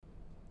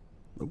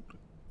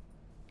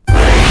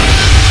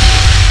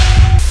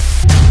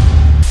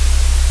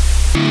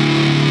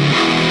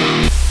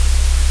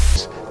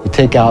You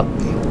take out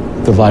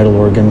the vital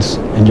organs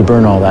and you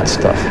burn all that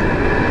stuff.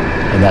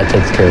 And that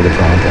takes care of the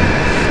problem.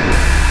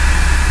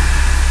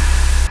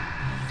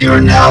 You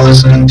are now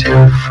listening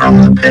to From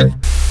the Pit.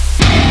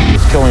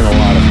 It's killing a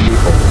lot of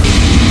people.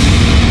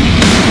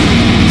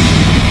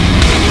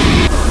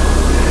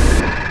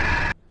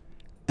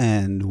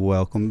 And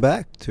welcome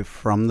back to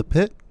From the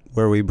Pit,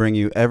 where we bring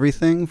you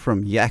everything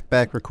from Yak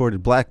Back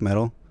recorded black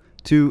metal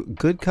to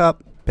good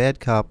cop, bad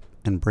cop,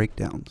 and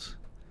breakdowns.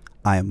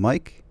 I am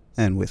Mike,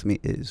 and with me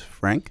is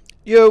Frank.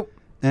 Yo.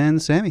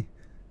 And Sammy.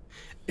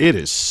 It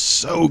is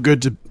so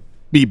good to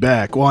be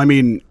back. Well, I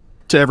mean,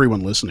 to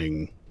everyone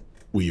listening,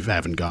 we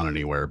haven't gone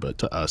anywhere, but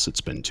to us,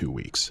 it's been 2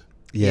 weeks.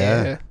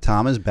 Yeah.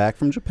 Tom is back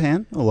from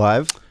Japan,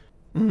 alive.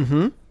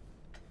 Mm-hmm.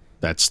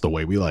 That's the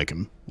way we like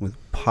him. With a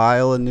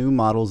pile of new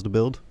models to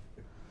build.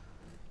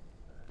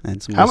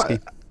 And some whiskey.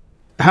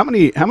 How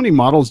many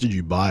models did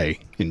you buy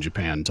in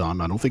Japan,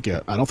 Tom? I don't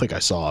think I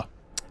saw.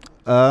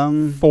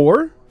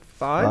 4?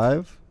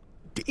 5?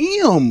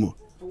 Damn.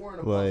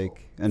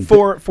 Like, and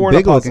four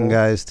big looking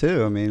guys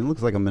too. I mean, it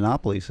looks like a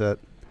Monopoly set.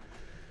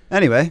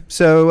 Anyway,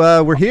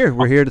 so we're here.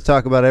 We're here to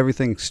talk about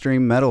everything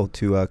extreme metal,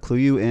 to clue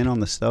you in on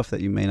the stuff that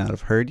you may not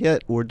have heard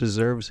yet or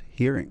deserves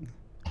hearing.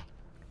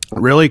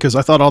 Really? Because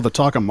I thought all the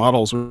talk of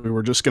models, we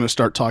were just going to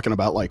start talking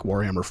about like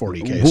Warhammer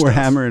 40K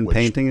Warhammer stuff, and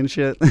painting and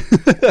shit.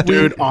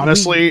 Dude,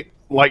 honestly,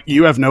 like,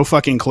 you have no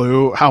fucking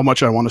clue how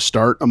much I want to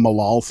start a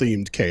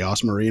Malal-themed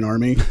Chaos Marine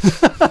army.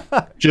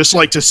 Just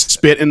like to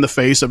spit in the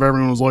face of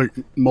everyone who's like,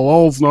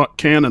 Malal's not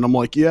canon. I'm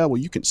like, yeah,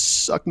 well, you can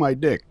suck my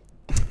dick.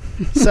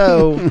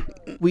 So,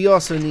 we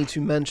also need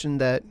to mention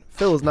that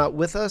Phil is not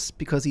with us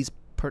because he's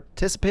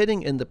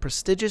participating in the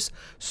prestigious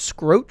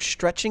Scroach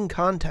Stretching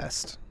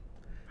Contest.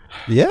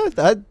 Yeah,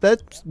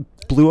 that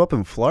blew up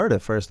in Florida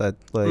first.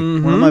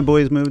 One of my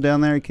boys moved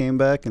down there, he came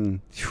back, and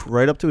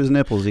right up to his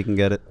nipples he can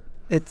get it.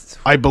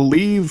 I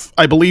believe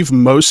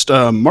most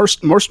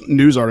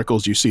news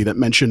articles you see that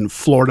mention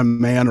Florida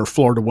man or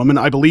Florida woman,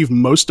 I believe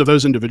most of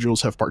those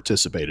individuals have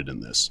participated in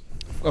this.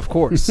 Of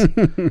course.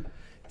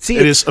 See,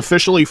 it is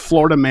officially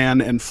Florida man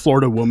and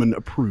Florida woman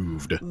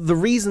approved. The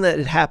reason that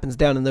it happens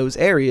down in those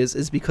areas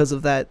is because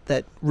of that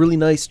really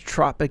nice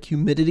tropic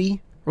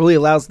humidity really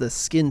allows the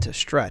skin to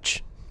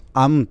stretch.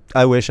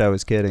 I wish I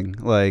was kidding.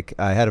 Like,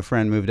 I had a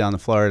friend move down to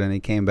Florida and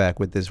he came back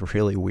with this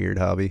really weird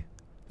hobby.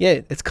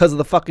 Yeah, it's because of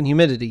the fucking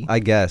humidity. I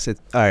guess. All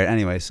right,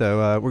 anyway,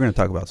 so we're going to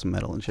talk about some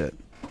metal and shit.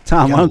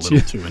 Tom, why don't you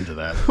too into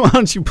that. Why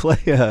don't you play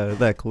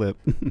that clip?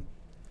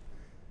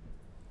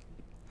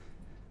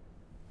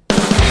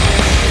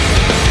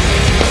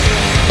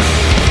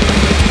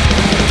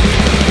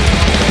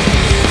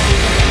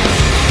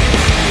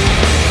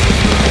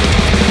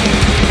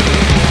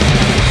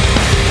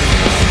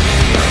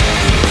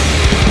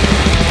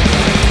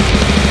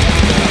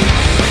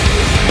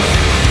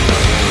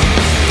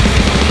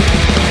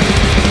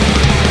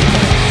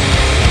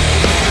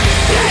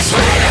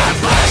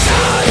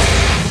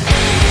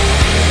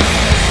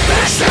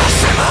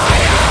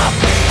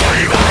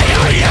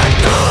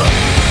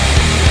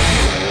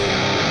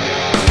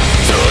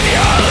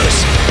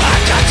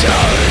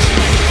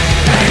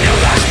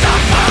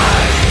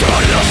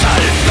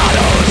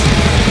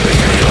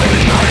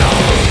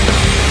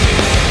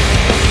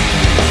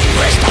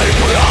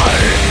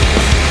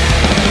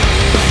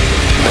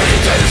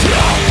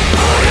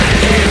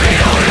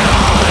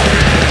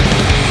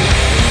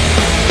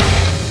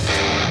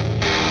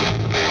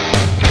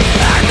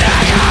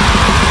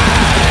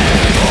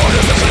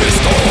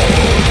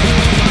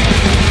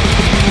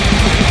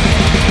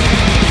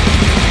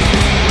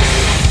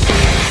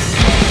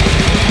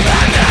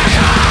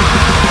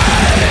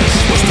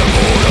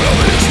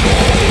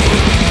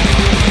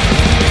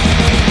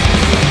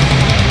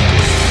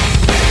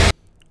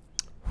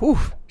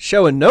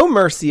 Showing no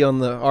mercy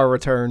on our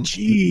return.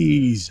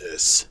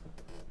 Jesus.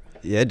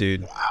 Yeah,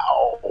 dude.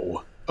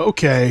 Wow.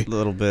 Okay. A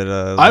little bit.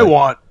 I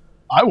want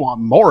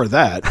more of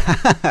that.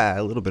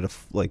 A little bit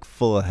of like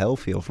full of hell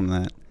feel from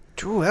that.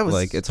 Ooh, that was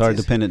like, it's hard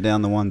to pin it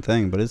down to one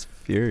thing, but it's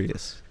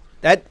furious.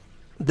 That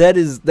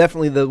is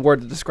definitely the word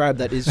to describe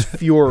that is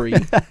fury.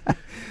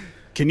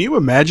 Can you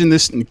imagine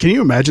this? Can you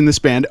imagine this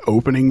band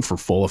opening for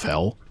Full of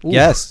Hell? Ooh.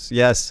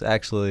 Yes,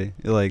 actually.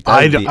 Like,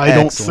 I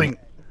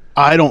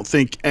don't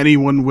think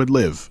anyone would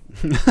live.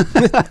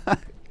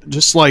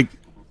 just like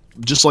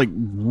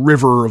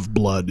river of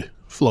blood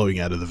flowing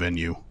out of the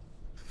venue.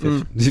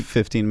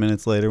 15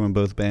 minutes later, when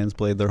both bands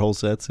played their whole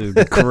sets, it would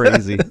be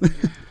crazy.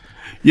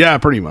 Yeah,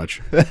 pretty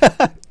much. All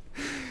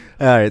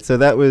right, so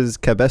that was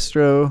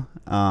Cabestro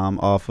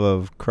off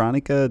of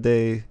Crónica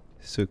de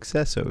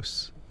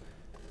Sucesos.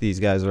 These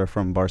guys are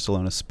from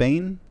Barcelona,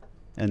 Spain,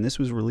 and this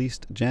was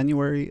released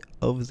January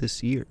of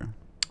this year.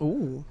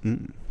 Ooh.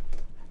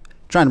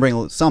 Trying to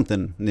bring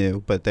something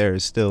new, but there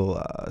is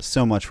still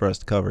so much for us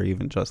to cover,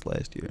 even just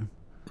last year.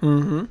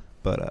 Mm-hmm.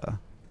 But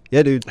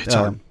yeah, dude,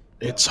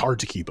 it's hard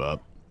to keep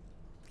up.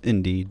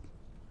 Indeed.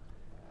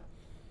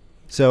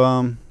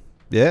 So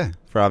Yeah,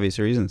 for obvious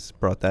reasons.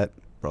 Brought that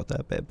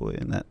bad boy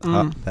in that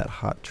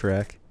hot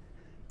track.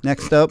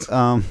 Next up,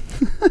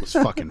 It's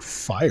fucking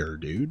fire,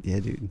 dude. yeah,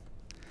 dude.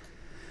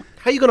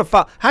 How you gonna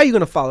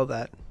follow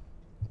that?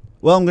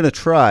 Well, I'm gonna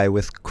try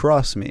with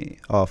 "Cross Me"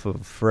 off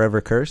of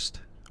 "Forever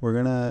Cursed." We're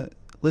gonna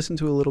listen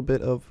to a little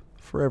bit of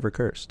 "Forever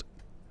Cursed."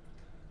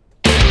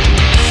 You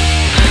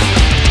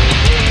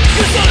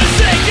saw the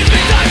shake, it's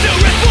been time to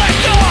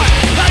reflect on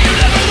how you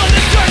never let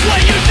this curse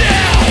weigh you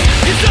down.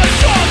 You stood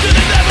strong to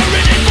the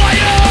never-ending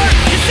fire.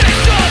 You stayed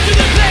strong to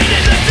the pain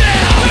and the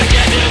down.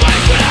 Again, you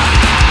might cry.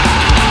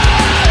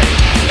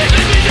 If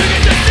it means you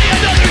get to see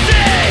another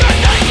day, you're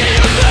taking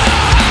you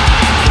back.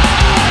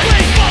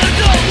 Please, Father,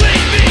 don't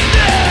leave me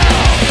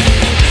now.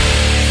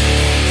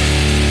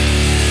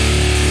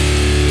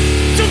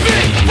 To be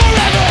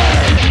forever.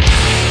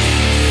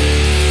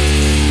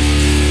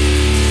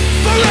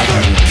 Forever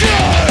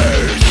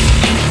cursed.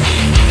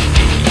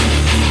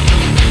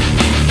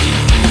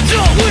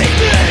 Don't leave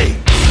me.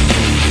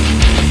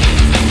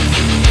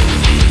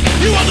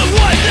 You are the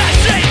one that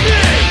saved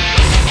me.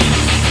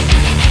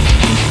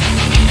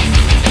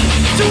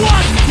 To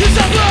watch you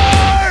suffer.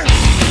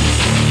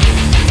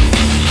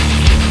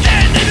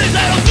 And in this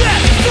idle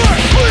death for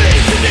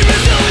please to be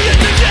resilient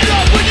to get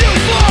up when you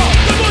fall.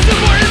 The most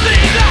important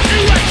thing that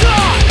you are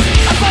taught.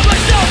 I find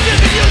myself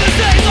giving you the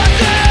same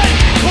lesson.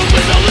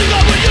 Always only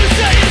love what you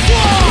say is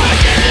wrong.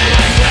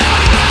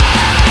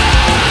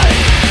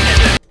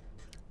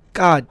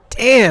 God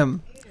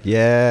damn.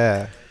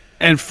 Yeah,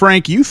 And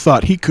Frank, you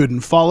thought he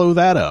couldn't follow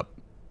that up.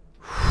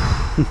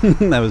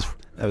 that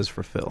was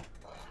for Phil.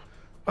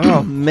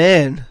 Oh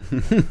man.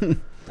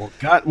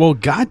 Well,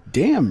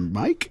 goddamn,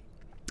 Mike.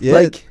 Yeah,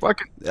 Like-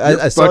 Fucking, I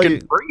you're saw fucking you-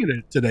 bringing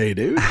it today,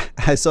 dude.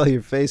 I saw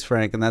your face,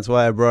 Frank, and that's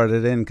why I brought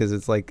it in, because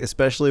it's like,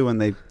 especially when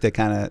they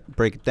kind of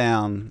break it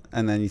down,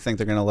 and then you think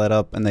they're gonna let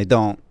up, and they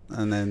don't,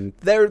 and then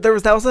There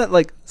was that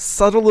like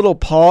subtle little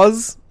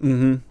pause.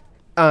 mm-hmm.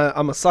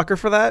 I'm a sucker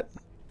for that.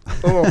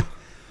 Oh.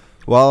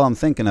 While I'm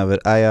thinking of it,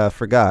 I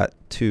forgot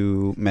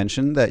to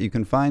mention that you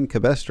can find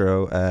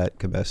Cabestro at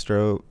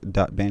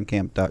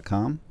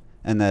cabestro.bandcamp.com,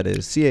 and that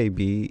is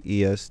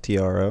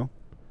CABESTRO.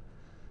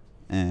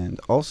 And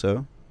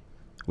also,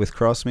 with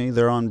Cross Me,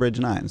 they're on Bridge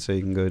 9, so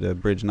you can go to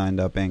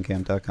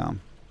bridge9.bandcamp.com.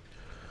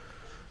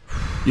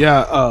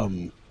 Yeah,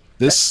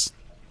 this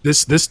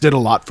did a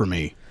lot for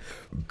me.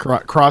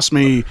 Cross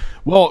Me,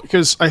 well,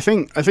 because I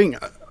think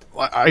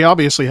I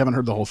obviously haven't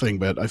heard the whole thing,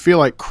 but I feel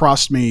like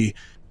Cross Me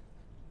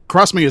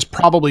is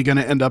probably going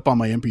to end up on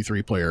my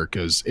MP3 player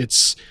because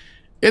it's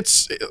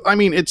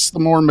the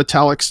more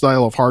metallic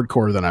style of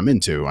hardcore that I'm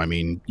into. I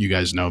mean, you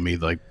guys know me,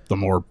 like the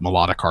more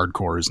melodic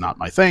hardcore is not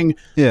my thing.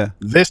 Yeah,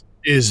 This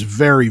is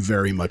very,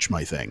 very much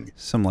my thing.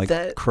 some like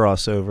That-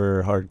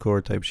 crossover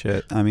hardcore type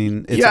shit. I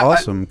mean, it's Yeah,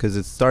 awesome because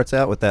it starts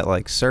out with that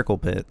like circle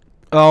bit.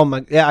 Oh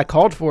my, yeah, I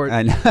called for it.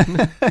 I know.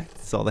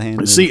 It's all the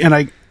hand. See, and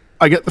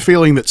I get the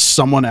feeling that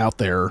someone out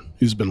there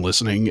who's been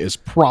listening is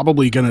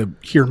probably going to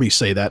hear me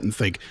say that and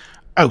think,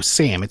 oh,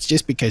 Sam, it's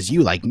just because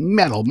you like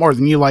metal more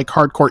than you like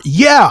hardcore.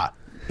 Yeah,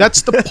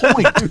 that's the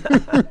point.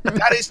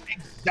 That is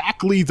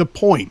exactly the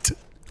point.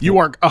 You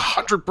are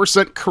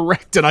 100%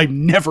 correct, and I've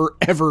never,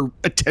 ever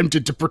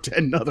attempted to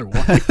pretend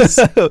otherwise.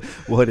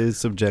 What is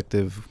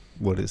subjective?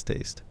 What is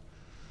taste?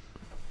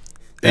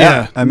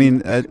 Yeah. I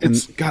mean,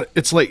 It's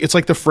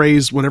like the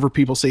phrase whenever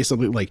people say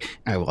something like,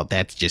 oh, well,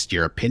 that's just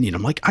your opinion.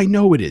 I'm like, I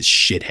know it is,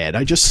 shithead.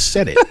 I just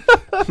said it.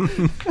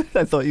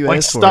 I thought you Like,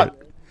 asked stop.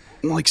 for it.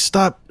 Like,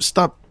 stop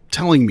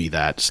telling me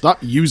that. Stop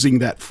using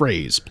that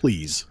phrase,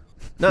 please.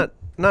 Not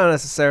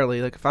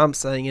necessarily. Like if I'm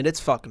saying it, it's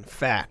fucking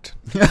fact.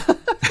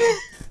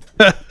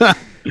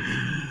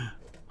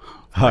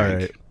 All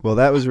right. Well,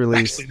 that was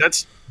released.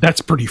 Actually,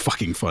 that's pretty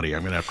fucking funny.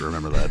 I'm gonna have to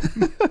remember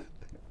that.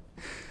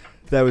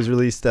 That was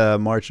released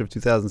March of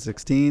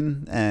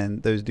 2016,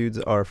 and those dudes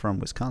are from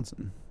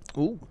Wisconsin.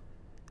 Ooh.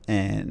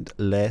 And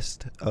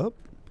last up,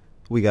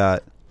 we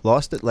got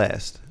 "Lost at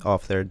Last"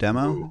 off their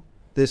demo. Ooh.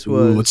 This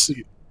Ooh, was.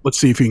 let's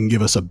see if you can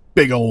give us a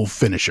big old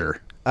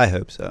finisher. I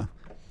hope so.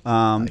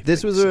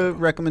 This think was so. a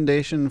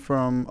recommendation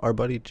from our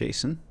buddy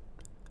Jason.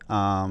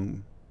 Yeah,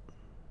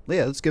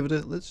 let's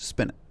just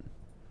spin it.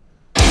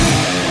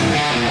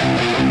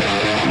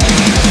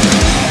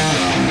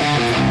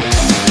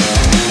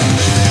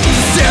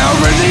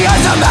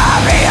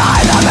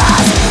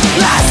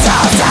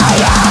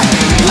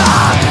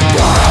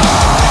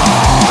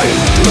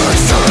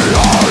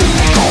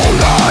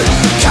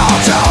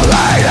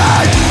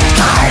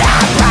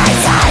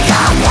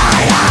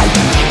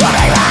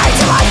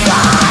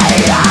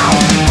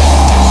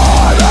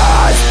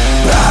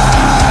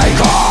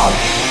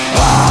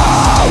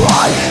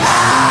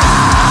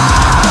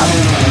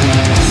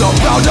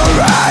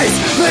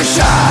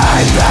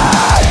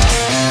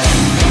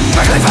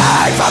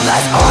 From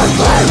this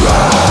earthly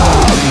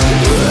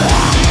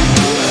realm.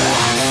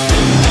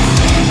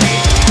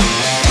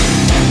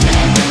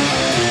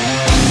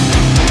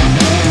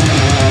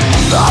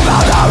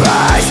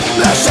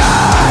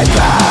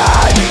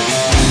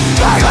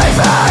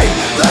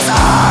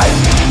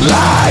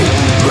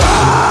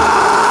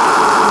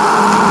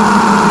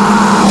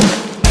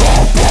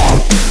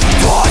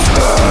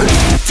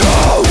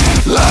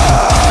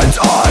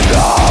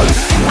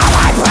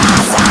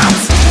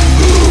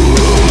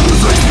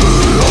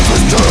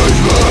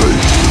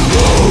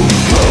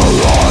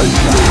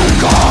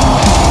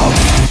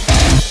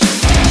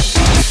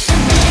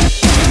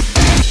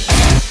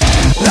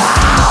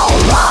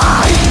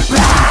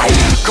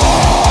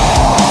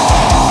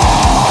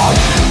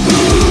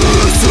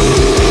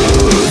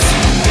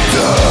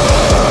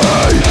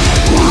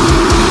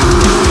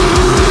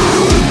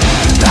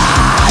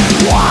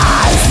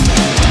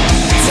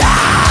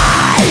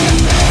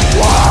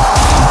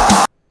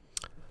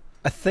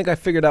 think I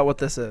figured out what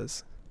this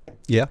is.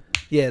 Yeah.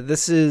 Yeah,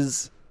 this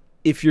is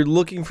if you're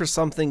looking for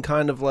something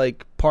kind of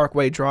like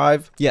Parkway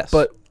Drive, Yes.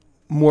 but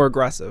more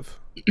aggressive.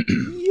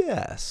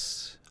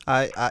 Yes.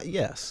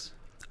 Yes.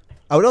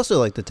 I would also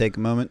like to take a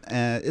moment.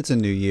 It's a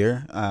new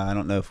year. I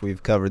don't know if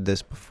we've covered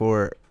this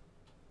before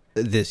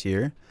this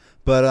year,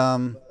 but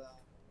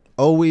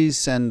always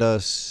send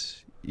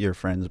us your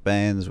friends'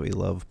 bands. We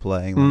love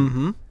playing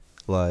them.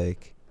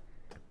 Like,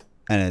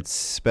 and it's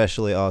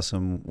especially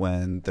awesome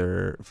when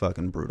they're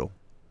fucking brutal,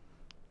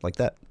 like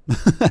that.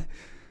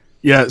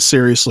 Yeah,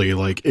 seriously,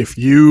 like if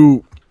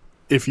you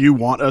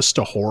want us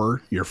to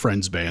whore your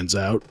friends' bands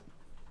out,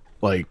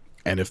 like,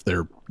 and if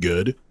they're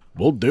good,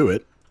 we'll do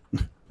it.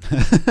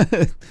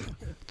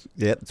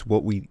 Yeah, it's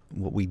what we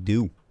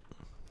do.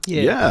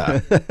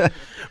 Yeah.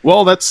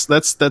 Well, that's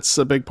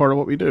a big part of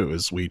what we do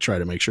is we try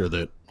to make sure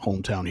that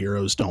hometown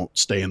heroes don't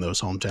stay in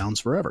those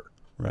hometowns forever.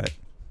 Right.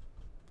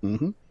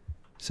 Mm-hmm.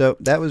 So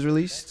that was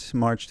released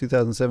March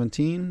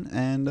 2017,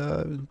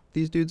 and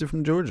these dudes are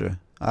from Georgia.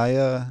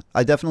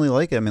 I definitely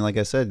like it. I mean, like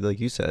I said, like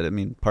you said, I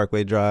mean,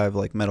 Parkway Drive,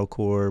 like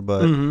metalcore,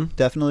 but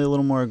definitely a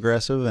little more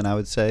aggressive. And I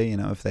would say, you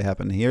know, if they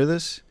happen to hear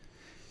this,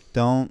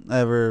 don't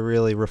ever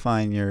really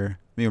refine your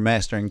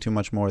mastering too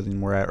much more than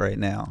we're at right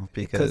now,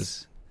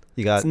 because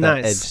you got it's that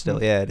nice. edge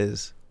still. Yeah, it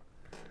is.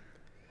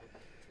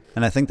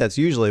 And I think that's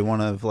usually one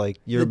of like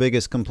your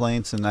biggest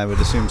complaints, and I would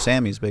assume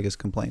Sammy's biggest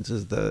complaints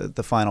is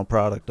the final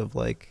product of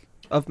like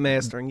Of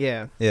mastering,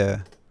 yeah.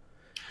 yeah.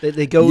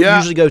 They go Yeah.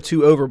 usually go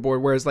too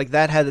overboard, whereas like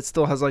that it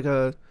still has like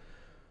a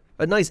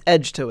nice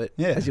edge to it.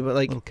 Yeah, As you,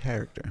 like little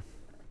character.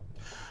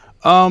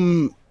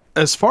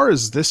 As far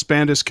as this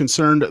band is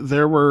concerned,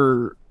 there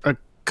were a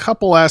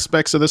couple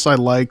aspects of this I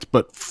liked,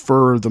 but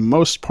for the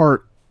most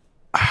part,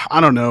 I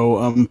don't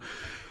know.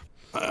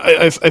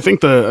 I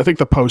think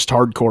the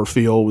post-hardcore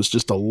feel was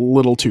just a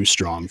little too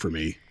strong for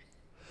me.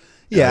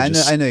 Yeah,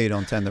 just- I know you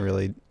don't tend to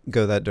really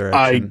go that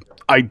direction.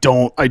 I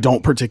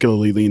don't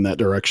particularly lean that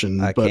direction,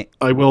 I but can't-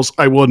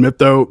 I will admit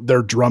though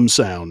their drum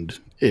sound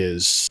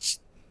it's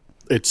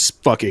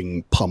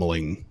fucking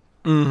pummeling,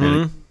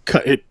 and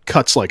it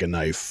cuts like a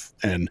knife.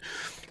 And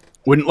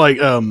when like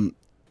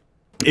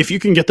if you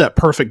can get that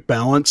perfect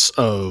balance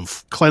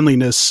of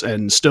cleanliness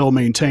and still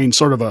maintain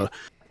sort of a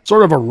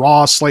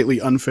raw, slightly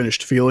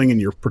unfinished feeling in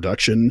your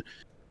production,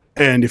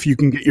 and if you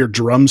can get your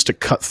drums to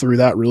cut through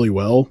that really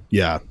well,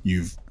 yeah,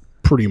 you've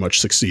pretty much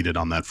succeeded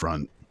on that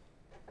front.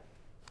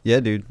 Yeah,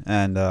 dude,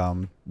 and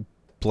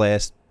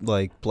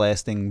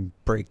blasting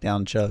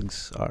breakdown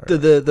chugs are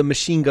the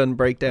machine gun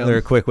breakdown. they're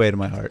a quick way to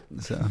my heart.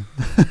 So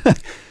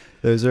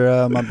those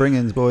are my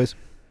bring-ins, boys.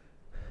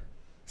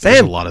 There's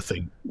Sam! a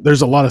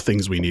lot of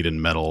things we need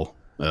in metal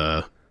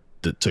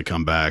to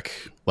come back.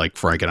 Like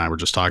Frank and I were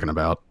just talking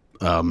about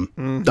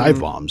dive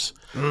bombs,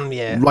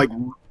 Yeah. like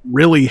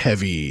really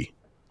heavy,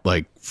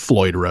 like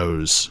Floyd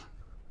Rose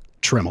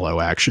tremolo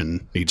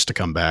action needs to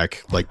come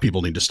back. Like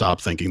people need to stop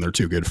thinking they're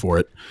too good for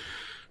it.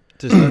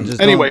 Just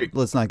Anyway.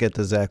 let's not get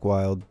to Zach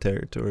Wilde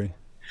territory.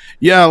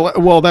 Yeah,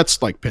 well,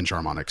 that's like pinch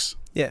harmonics.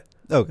 Yeah.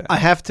 Okay. I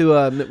have to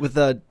with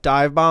the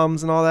dive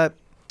bombs and all that.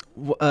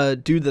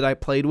 Dude that I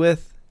played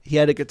with, he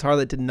had a guitar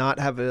that did not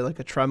have a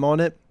trem on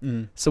it.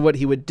 So what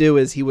he would do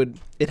is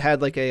it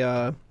had like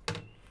a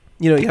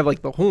you have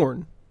like the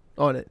horn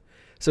on it.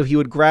 So he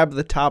would grab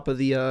the top of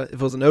the if it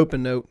was an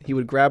open note, he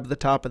would grab the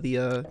top of the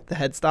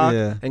headstock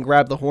Yeah. and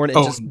grab the horn and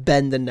Oh. just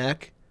bend the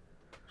neck.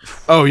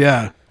 Oh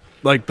yeah,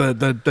 like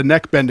the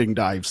neck bending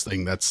dives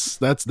thing. That's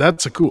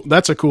a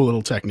cool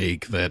little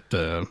technique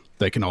that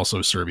they can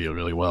also serve you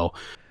really well.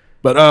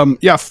 But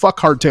yeah, fuck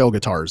hardtail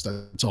guitars.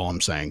 That's all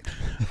I'm saying.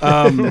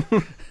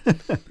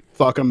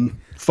 Fuck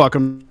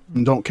them.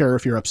 Don't care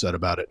if you're upset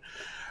about it.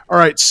 All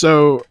right,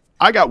 so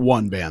I got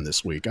one band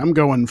this week. I'm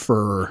going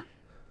for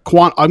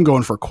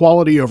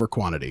quality over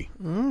quantity.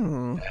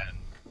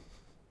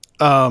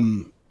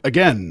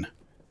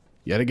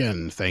 Yet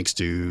again, thanks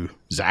to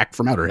Zach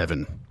from Outer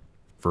Heaven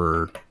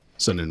for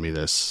sending me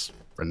this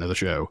friend of the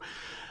show.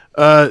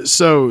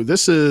 So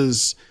this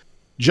is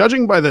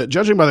judging by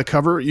the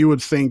cover, you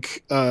would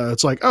think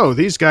it's like, oh,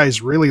 these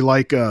guys really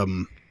like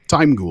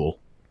Time Ghoul,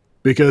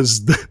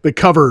 because the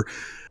cover,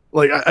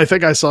 like I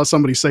think I saw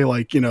somebody say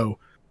like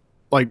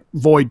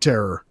Void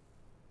Terror,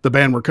 the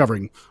band we're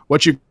covering.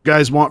 What you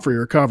guys want for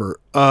your cover?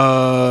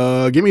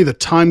 Give me the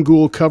Time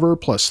Ghoul cover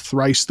plus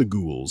Thrice the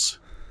Ghouls.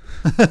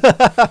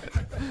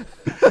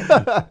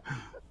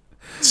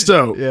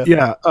 So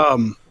yeah,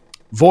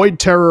 Void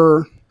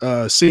Terror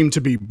seem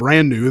to be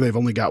brand new. They've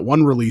only got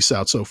one release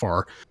out so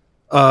far,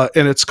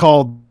 and it's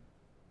called.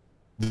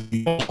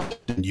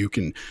 You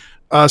can.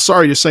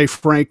 Sorry to say,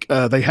 Frank,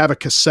 they have a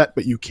cassette,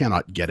 but you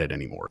cannot get it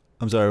anymore.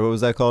 I'm sorry. What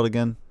was that called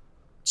again?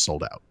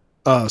 Sold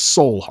out.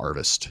 Soul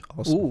Harvest.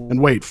 Ooh. And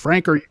wait,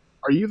 Frank, are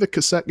you the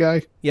cassette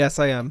guy? Yes,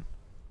 I am.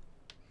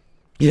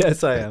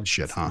 Yes, I am.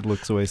 Shit, huh?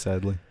 Looks away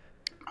sadly.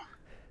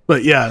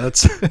 But yeah,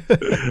 that's.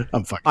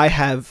 I'm fucking. I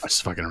have I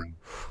just fucking around.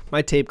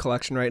 my tape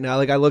collection right now.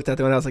 Like I looked at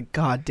them and I was like,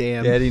 God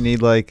damn. Yeah, do you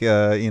need like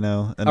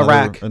another,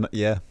 rack.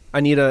 yeah,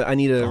 I need a a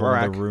whole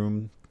other rack.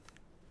 room.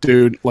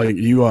 dude, like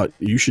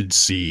you should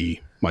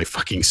see my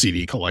fucking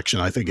CD collection.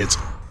 I think it's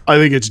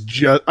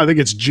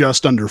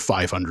just under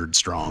 500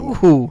 strong.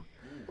 Ooh.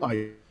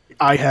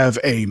 I have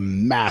a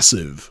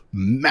massive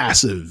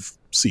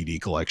CD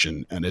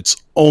collection, and it's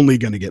only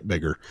going to get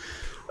bigger.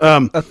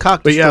 A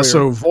cock But yeah,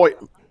 destroyer. so Void,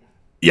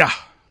 yeah,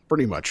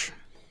 pretty much.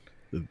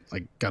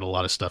 I got a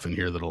lot of stuff in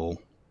here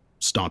that'll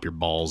stomp your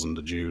balls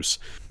into juice.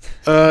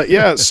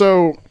 Yeah,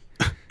 so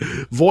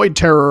Void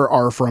Terror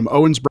are from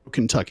Owensboro,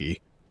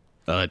 Kentucky.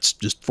 It's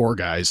just 4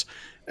 guys.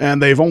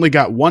 And they've only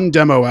got 1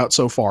 demo out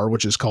so far,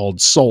 which is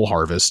called Soul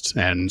Harvest.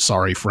 And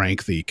sorry,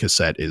 Frank, the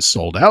cassette is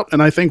sold out.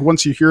 And I think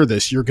once you hear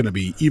this, you're going to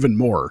be even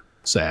more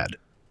sad.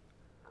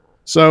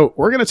 So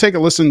we're going to take a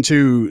listen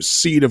to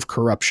Seed of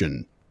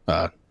Corruption.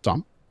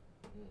 Tom?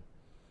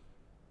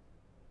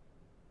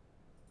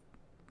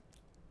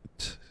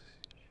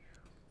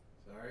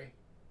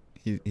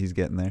 He's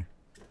getting there.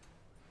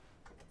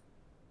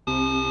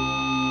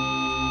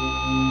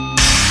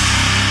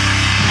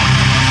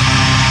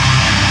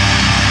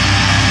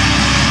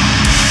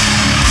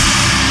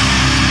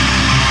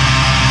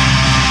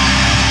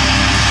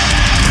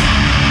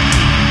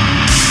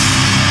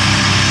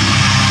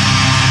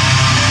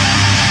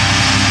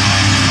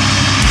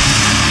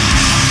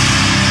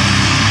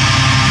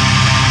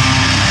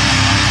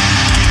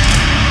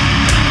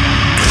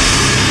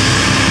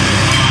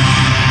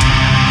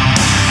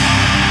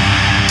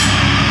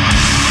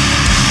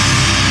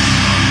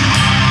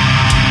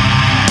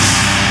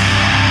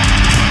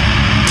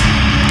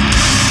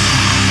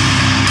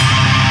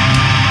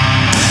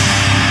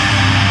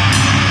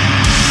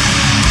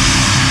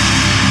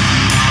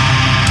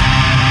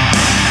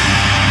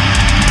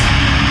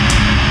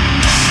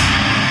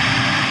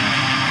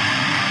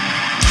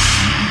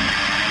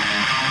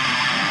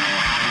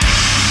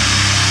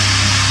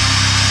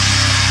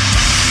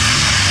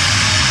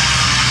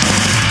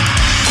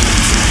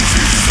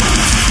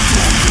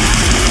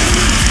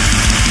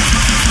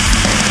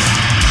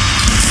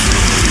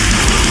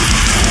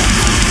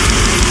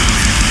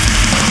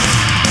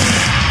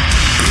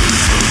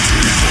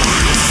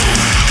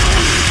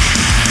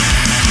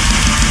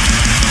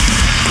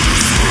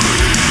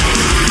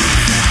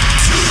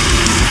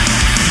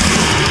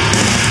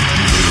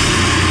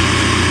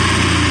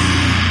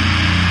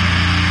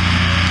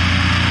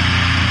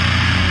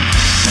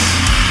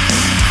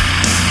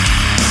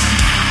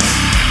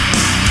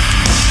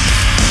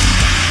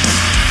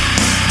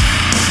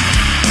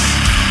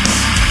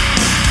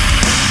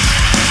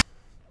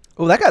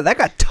 Oh, that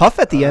got tough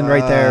at the end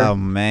right there. Oh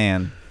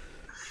man,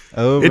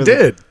 It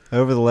did.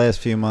 Over the last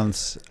few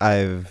months,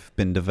 I've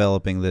been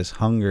developing this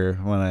hunger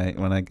when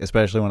I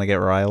especially when I get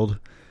riled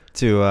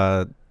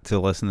to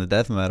listen to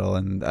death metal,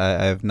 and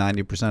I've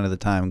 90% of the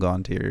time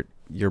gone to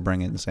your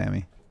bringing,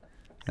 Sammy,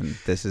 and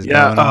this is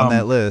going on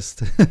that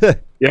list.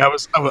 Yeah,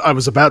 I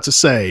was about to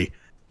say,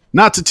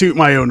 not to toot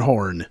my own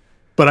horn,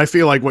 but I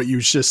feel like what you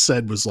just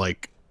said was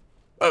like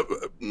a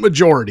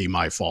majority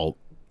my fault.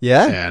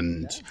 Yeah,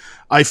 And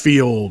I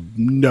feel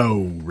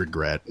no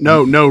regret.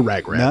 No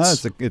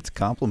regrets. no, it's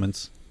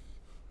compliments.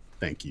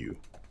 Thank you.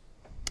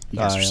 You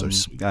guys are so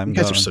sweet. You guys going-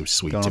 are so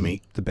sweet going to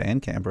me. to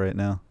Bandcamp right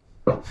now.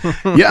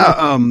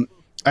 Yeah.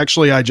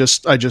 Actually, I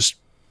just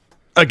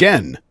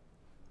again,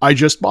 I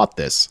just bought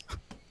this.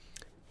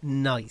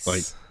 Nice.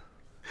 Like-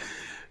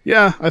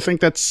 Yeah, I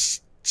think that's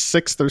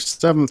 6th or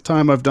 7th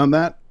time I've done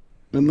that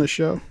in this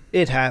show.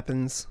 It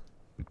happens.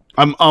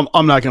 I'm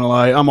not gonna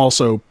lie. I'm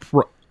also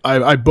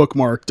I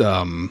bookmarked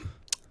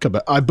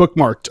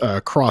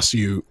Cross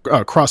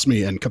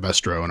Me and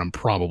Cabestro, and I'm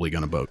probably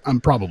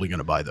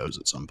gonna buy those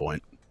at some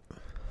point.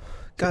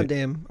 God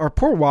damn. Our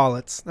poor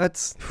wallets.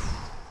 That's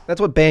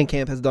what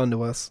Bandcamp has done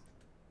to us.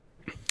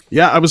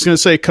 Yeah, I was gonna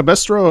say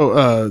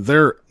Cabestro.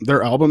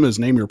 Their album is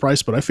Name Your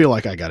Price, but I feel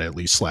like I got to at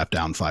least slap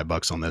down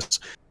 $5 on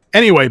this.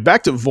 Anyway,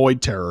 back to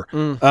Void Terror.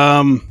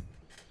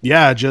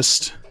 Yeah,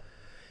 just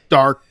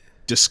dark,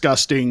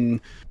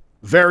 disgusting,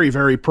 very,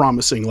 very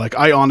promising. Like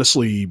I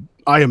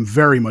am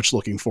very much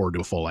looking forward to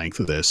a full length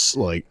of this.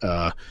 Like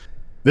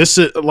this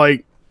is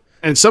like,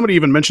 and somebody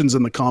even mentions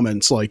in the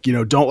comments, like, you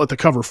know, don't let the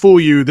cover fool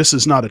you. This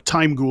is not a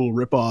Time Ghoul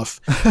ripoff.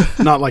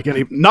 not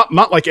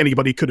like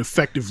anybody could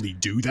effectively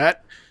do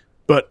that.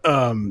 But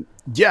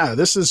yeah,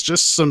 this is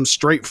just some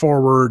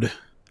straightforward,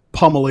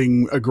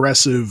 pummeling,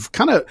 aggressive,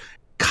 kind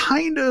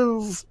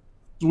of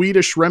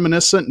Swedish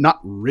reminiscent. Not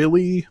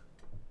really.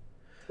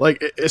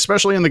 Like,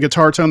 especially in the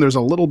guitar tone, there's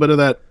a little bit of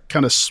that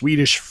kind of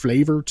Swedish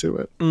flavor to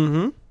it.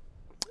 Mm-hmm.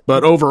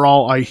 But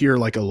overall, I hear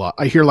like a lot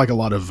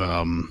of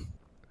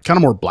kind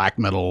of more black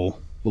metal,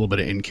 a little bit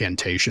of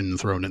incantation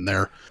thrown in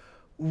there.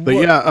 But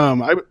yeah,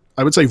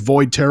 I would say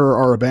Void Terror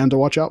are a band to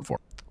watch out for.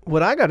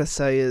 What I gotta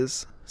say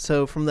is,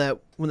 so from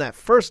when that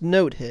first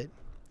note hit,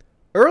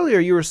 earlier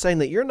you were saying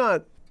that you're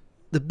not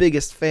the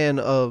biggest fan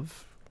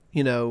of,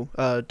 you know,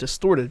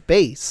 distorted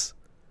bass.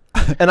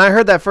 And I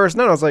heard that first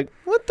note, I was like,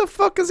 what the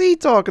fuck is he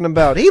talking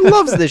about? He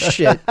loves this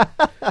shit.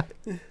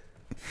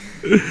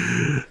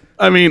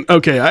 I mean,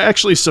 okay, I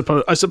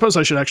suppose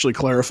I should actually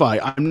clarify.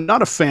 I'm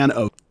not a fan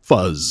of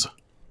fuzz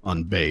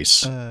on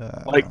bass.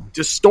 Like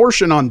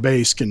distortion on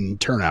bass can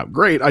turn out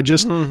great. I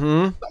just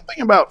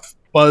something about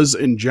fuzz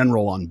in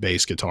general on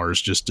bass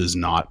guitars just does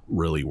not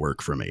really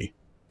work for me.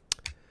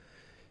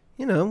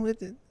 You know,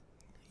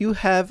 you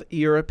have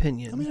your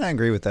opinion. I mean, I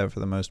agree with that for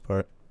the most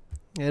part.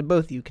 And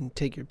both of you can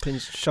take your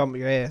opinions and shove 'em up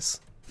your ass.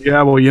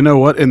 Yeah, well, you know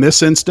what? In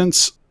this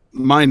instance,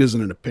 mine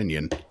isn't an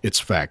opinion; it's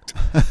fact.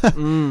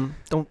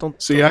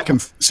 Don't See, I can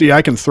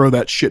throw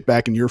that shit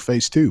back in your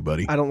face too,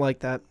 buddy. I don't like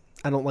that.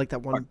 I don't like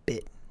that one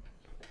bit.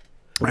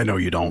 I know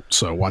you don't.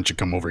 So why don't you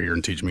come over here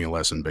and teach me a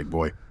lesson, big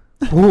boy?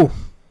 Ooh.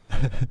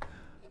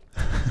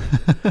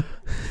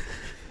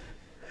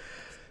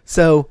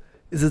 So,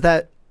 is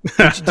that?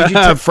 Did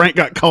you Frank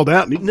got called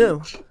out. And he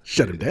no.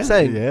 shut him down.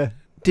 Saying, Yeah.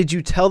 did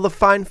you tell the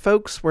fine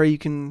folks where you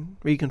can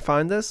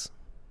find this?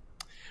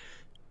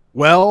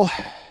 Well,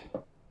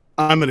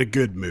 I'm in a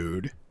good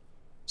mood,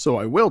 so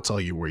I will tell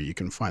you where you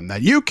can find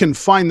that. You can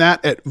find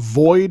that at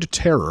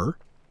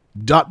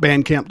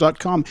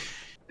voidterror.bandcamp.com.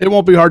 It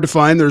won't be hard to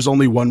find. There's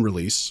only one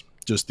release,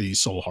 just the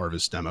Soul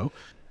Harvest demo.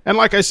 And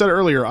like I said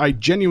earlier, I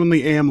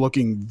genuinely am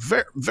looking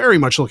very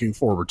much looking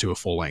forward to a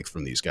full length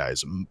from these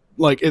guys.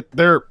 Like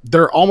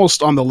they're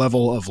almost on the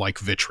level of like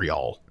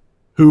Vitriol,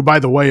 who by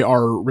the way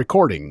are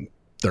recording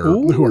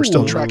who are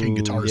still tracking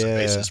guitars and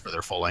basses for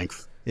their full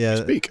length. Yeah.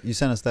 Speak. You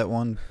sent us that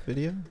one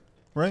video,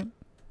 right?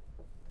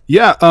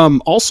 Yeah.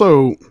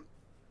 Also,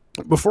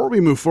 before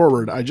we move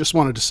forward, I just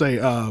wanted to say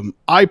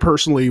I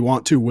personally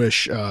want to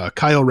wish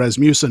Kyle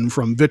Rasmussen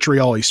from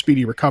Vitriol a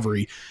speedy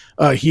recovery.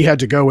 He had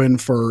to go in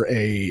for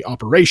a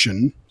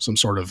operation, some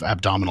sort of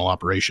abdominal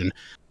operation.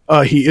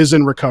 He is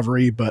in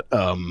recovery, but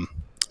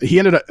he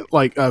ended up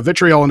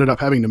Vitriol ended up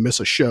having to miss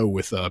a show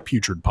with a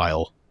putrid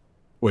pile,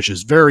 which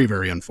is very,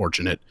 very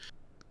unfortunate.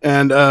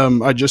 And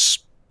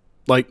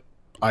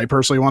I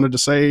personally wanted to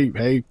say,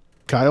 hey,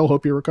 Kyle,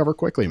 hope you recover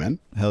quickly, man.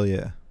 Hell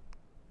yeah.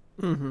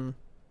 Mm-hmm.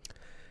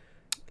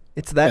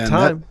 It's that And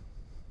time.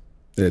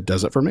 It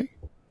does it for me. I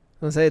was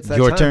gonna say it's that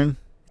Your time. turn.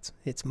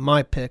 It's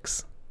my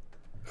picks.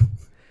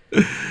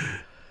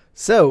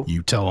 So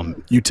You tell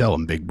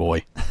him, big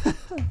boy.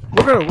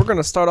 we're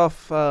gonna start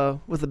off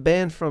with a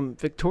band from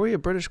Victoria,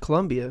 British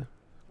Columbia,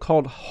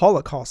 called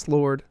Holocaust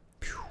Lord.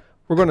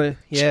 We're gonna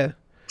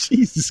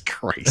Jesus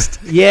Christ.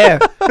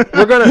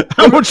 we're gonna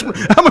How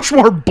much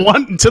more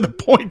blunt and to the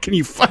point can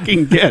you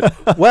fucking get?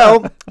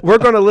 we're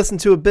gonna listen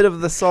to a bit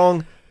of the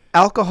song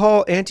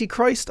 "Alcohol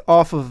Antichrist"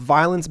 off of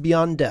Violence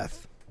Beyond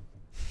Death.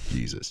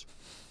 Jesus.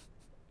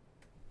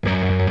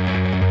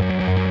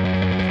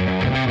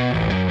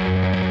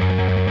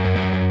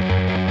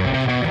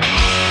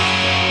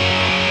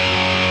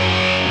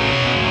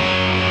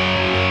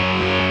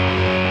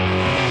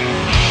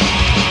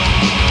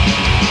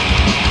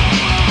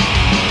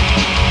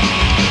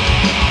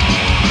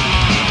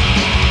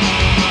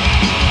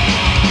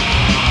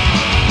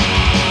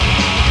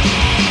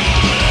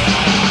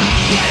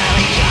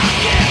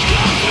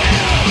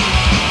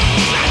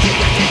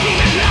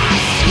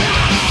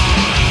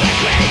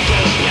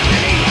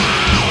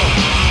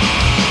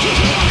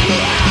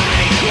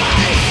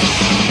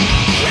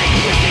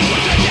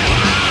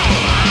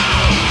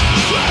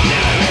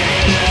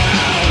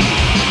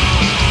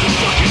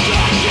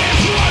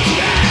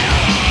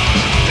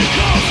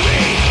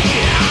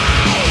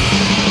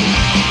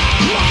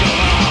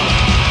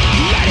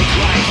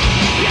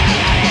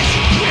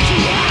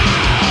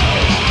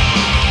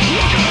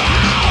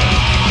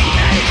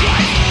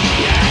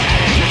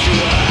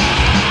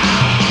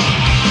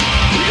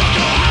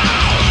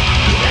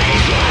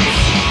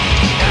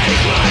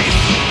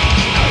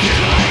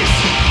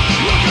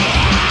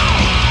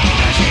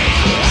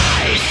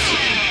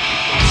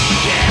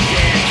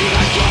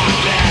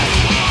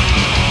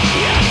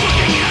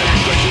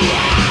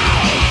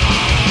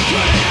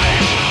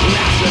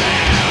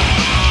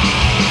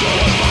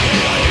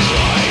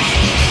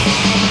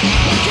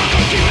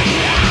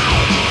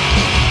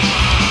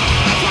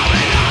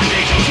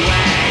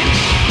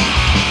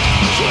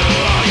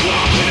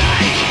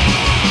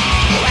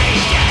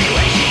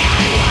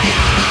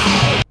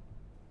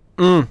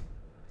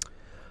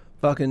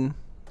 Fucking,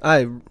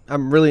 I'm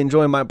really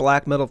enjoying my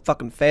black metal,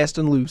 fucking fast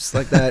and loose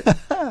like that.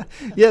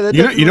 Yeah. That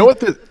You know what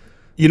this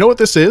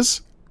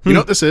is? You know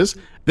what this is?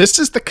 This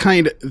is the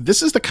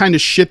kind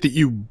of shit that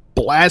you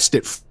blast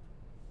it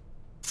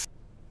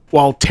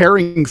while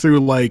tearing through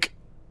like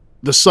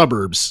the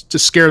suburbs to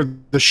scare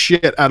the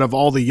shit out of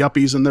all the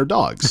yuppies and their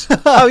dogs.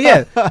 Oh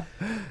yeah.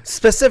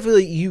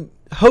 Specifically, you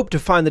hope to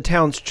find the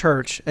town's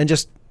church and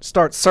just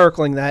start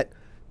circling that,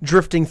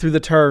 drifting through the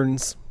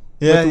turns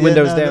with the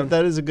windows down.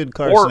 That is a good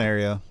car Or-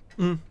 scenario.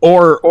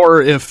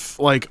 Or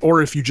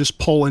if you just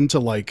pull into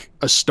like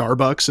a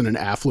Starbucks in an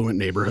affluent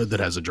neighborhood that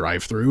has a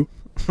drive-through,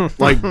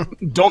 like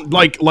don't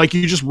like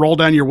you just roll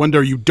down your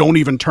window, you don't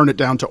even turn it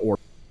down to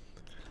order.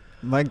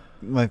 My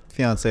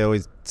fiance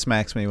always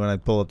smacks me when I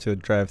pull up to a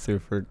drive-through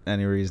for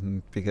any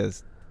reason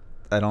because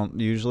I don't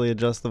usually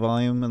adjust the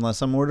volume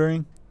unless I'm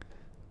ordering.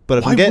 But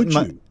if Why would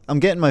you? I'm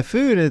getting my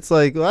food, it's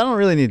like, well, I don't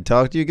really need to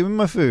talk to you. Give me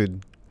my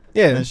food.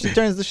 Yeah. And she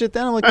turns the shit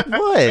down. I'm like,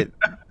 what?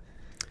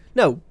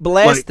 No,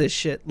 blast Like- this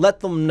shit. Let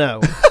them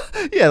know.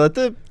 Yeah, let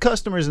the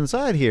customers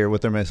inside hear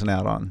what they're missing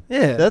out on.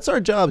 Yeah. That's our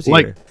jobs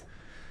Like- here.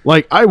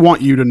 Like, I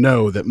want you to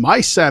know that my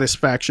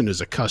satisfaction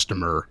as a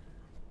customer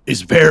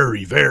is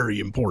very, very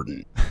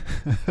important.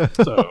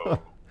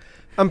 So,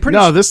 I'm pretty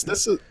no, sure.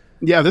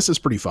 this is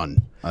pretty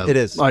fun. It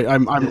is. I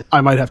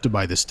might have to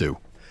buy this too.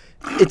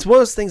 It's one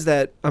of those things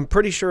that I'm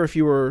pretty sure if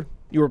you were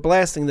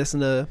blasting this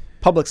in a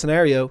public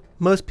scenario,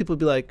 most people would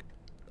be like,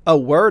 "A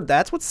word?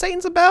 That's what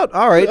Satan's about?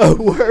 All right, a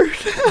word.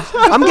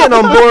 I'm getting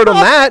on board on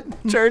that."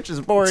 Church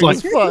is boring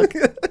It's like-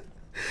 as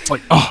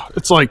fuck.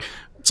 It's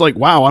like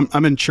wow,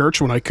 I'm in church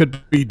when I could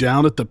be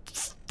down at the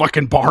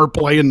fucking bar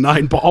playing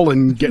 9-ball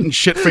and getting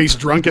shit faced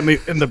drunk at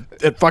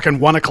fucking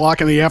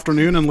 1:00 in the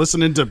afternoon and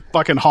listening to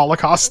fucking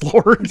Holocaust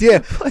Lord. Yeah,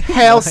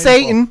 hail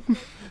Satan.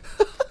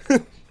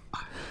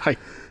 I,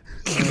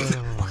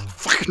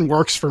 fucking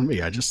works for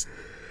me. I just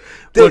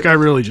look. I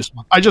really just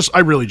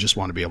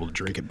want to be able to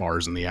drink at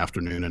bars in the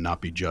afternoon and not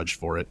be judged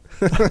for it.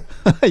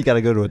 You got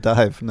to go to a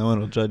dive. No one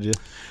will judge you.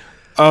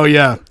 Oh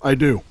yeah, I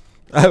do.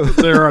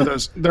 There are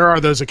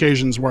those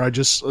occasions where I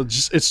just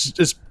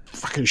it's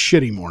fucking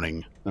shitty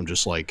morning. I'm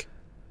just like,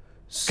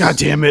 God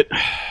damn it.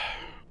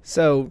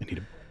 So, I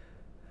need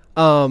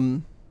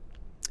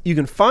you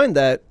can find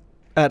that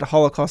at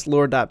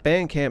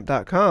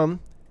holocaustlore.bandcamp.com,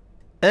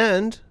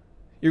 and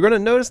you're going to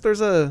notice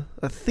there's a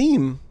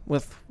theme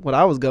with what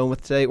I was going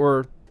with today,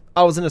 or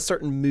I was in a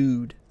certain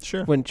mood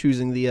Sure. when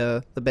choosing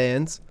the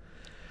bands.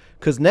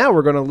 Because now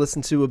we're going to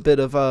listen to a bit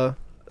of a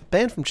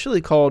band from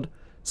Chile called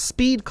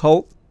Speed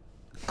Cult.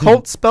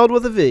 Cult spelled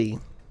with a V.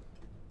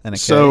 And a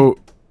K.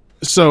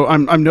 So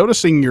I'm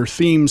noticing your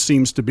theme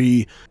seems to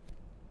be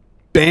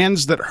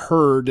bands that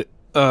heard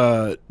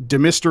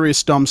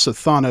Demisterius Dum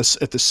Sathanas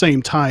at the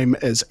same time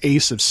as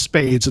Ace of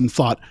Spades and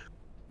thought,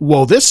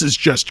 well, this is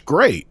just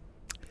great.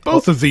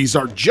 Both of these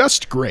are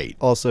just great.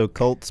 Also,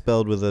 cult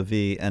spelled with a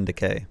V and a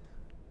K.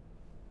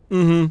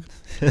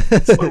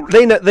 Mm-hmm.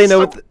 they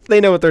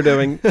know what they're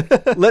doing.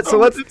 Let's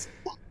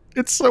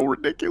It's so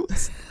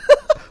ridiculous.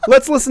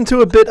 let's listen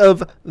to a bit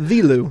of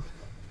Vilu.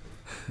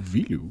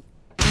 View.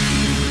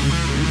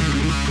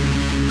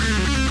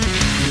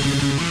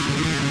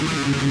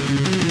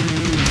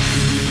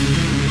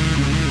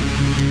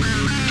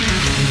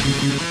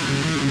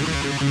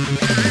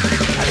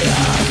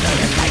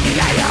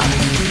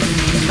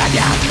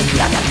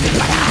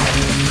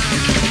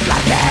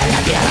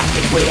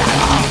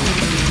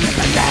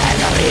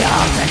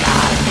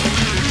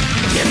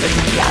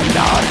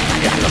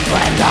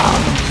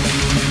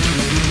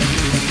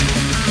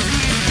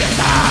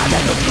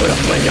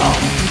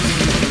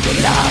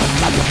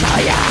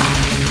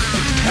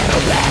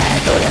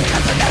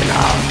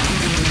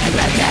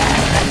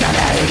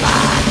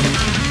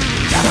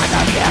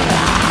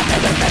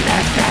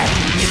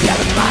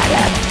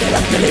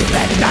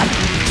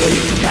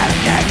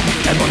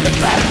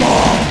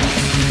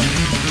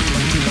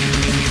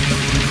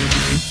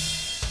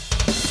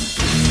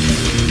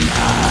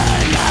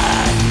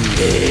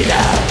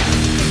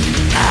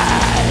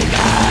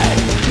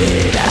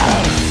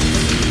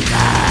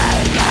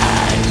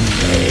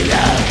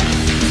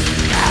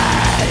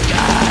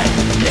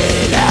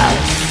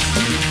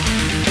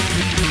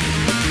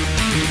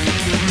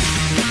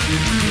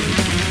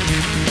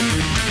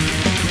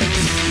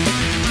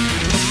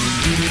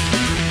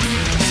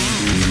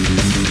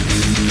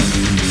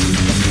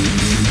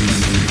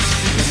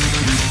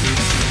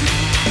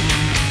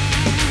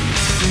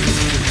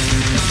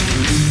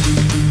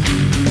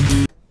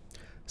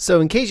 So,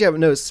 in case you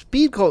haven't noticed,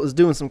 Speed Cult is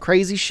doing some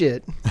crazy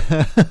shit.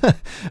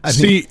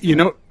 See, you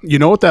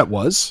know what that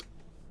was?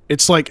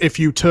 It's like if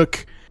you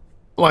took,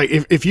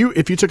 if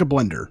you took a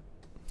blender,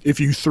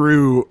 if you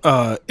threw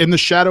In the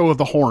Shadow of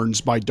the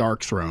Horns by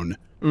Dark Throne,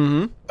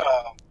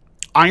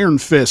 Iron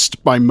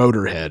Fist by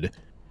Motorhead,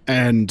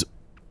 and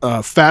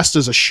Fast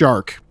as a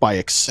Shark by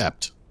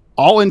Accept,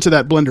 all into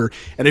that blender,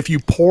 and if you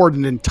poured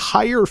an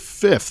entire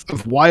fifth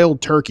of Wild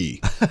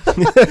Turkey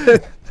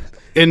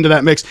into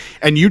that mix,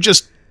 and you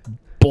just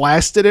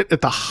blasted it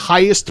at the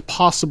highest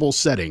possible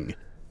setting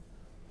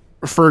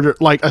for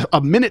like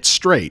a minute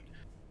straight,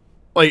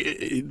 like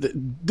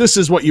this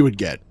is what you would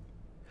get.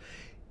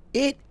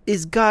 It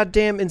is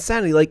goddamn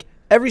insanity. Like,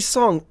 every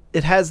song,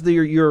 it has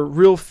your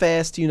real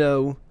fast,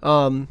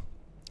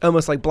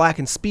 almost like black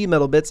and speed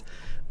metal bits,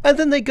 and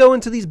then they go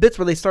into these bits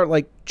where they start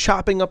like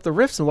chopping up the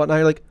riffs and whatnot.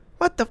 You're like,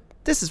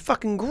 this is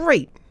fucking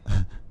great.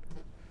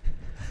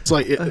 It's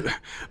like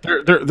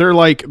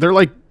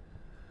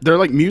they're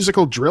like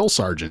musical drill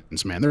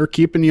sergeants, man. They're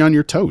keeping you on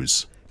your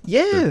toes.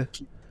 Yeah.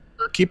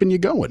 They're keeping you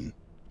going.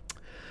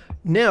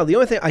 Now, the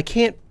only thing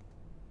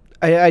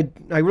I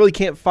really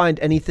can't find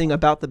anything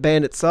about the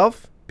band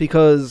itself,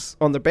 because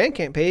on their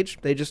Bandcamp page,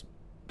 they just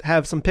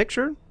have some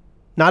picture,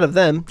 not of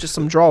them, just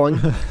some drawing.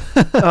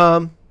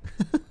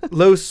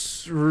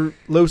 Los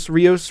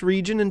Rios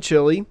region in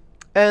Chile,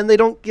 and they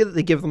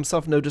give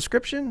themselves no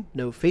description,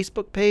 no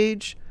Facebook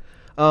page.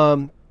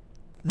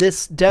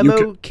 This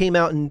demo came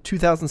out in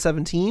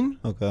 2017.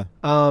 Okay.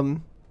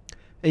 And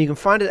you can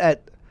find it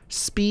at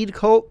Speed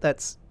Cult,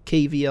 that's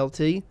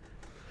KVLT,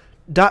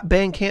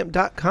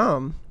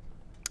 Bandcamp.com.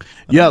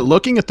 Yeah,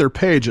 looking at their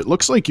page, it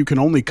looks like you can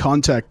only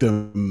contact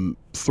them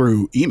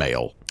through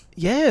email.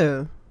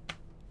 Yeah.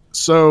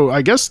 So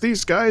I guess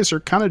these guys are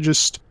kind of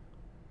just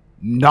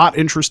not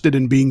interested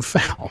in being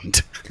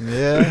found.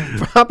 Yeah.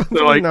 Probably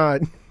They're like-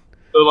 not.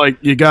 They're like,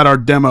 you got our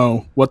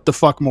demo. What the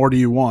fuck more do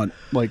you want?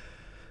 Like,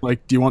 do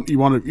you want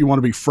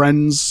to be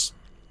friends?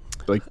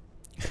 Like,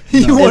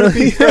 You want to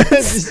They be don't-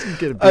 friends? Just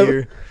get a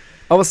beer.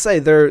 I will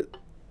say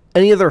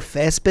any of their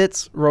fast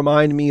bits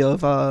remind me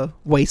of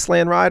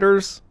Wasteland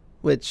Riders,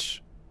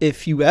 which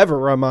if you ever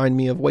remind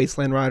me of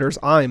Wasteland Riders,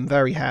 I'm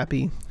very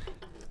happy.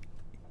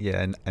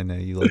 Yeah, I know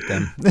you like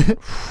them.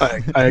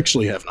 I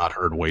actually have not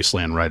heard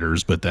Wasteland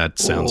Riders, but that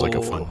sounds like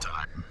a fun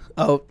time.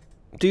 Oh,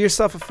 do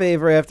yourself a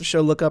favor after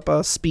show, look up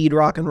Speed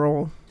Rock and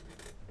Roll.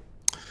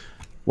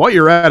 While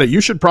you're at it, you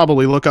should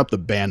probably look up the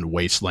band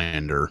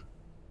Wastelander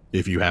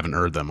if you haven't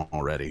heard them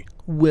already.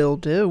 Will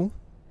do.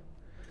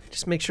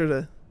 Just make sure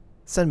to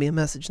send me a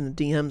message in the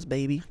DMs,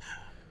 baby.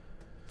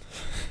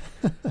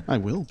 I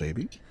will,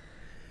 baby.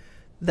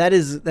 That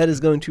is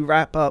going to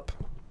wrap up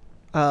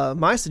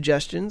my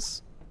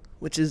suggestions,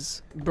 which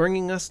is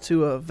bringing us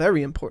to a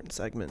very important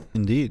segment.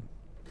 Indeed.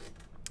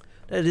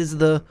 That is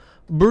the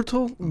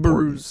Brutal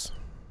Brews.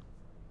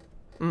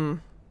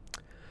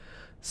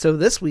 So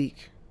this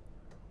week,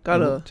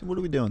 What are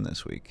we doing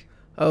this week?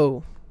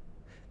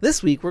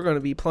 this week we're going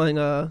to be playing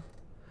a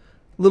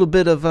little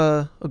bit of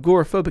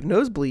Agoraphobic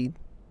Nosebleed.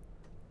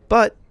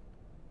 But,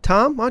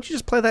 Tom, why don't you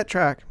just play that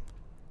track?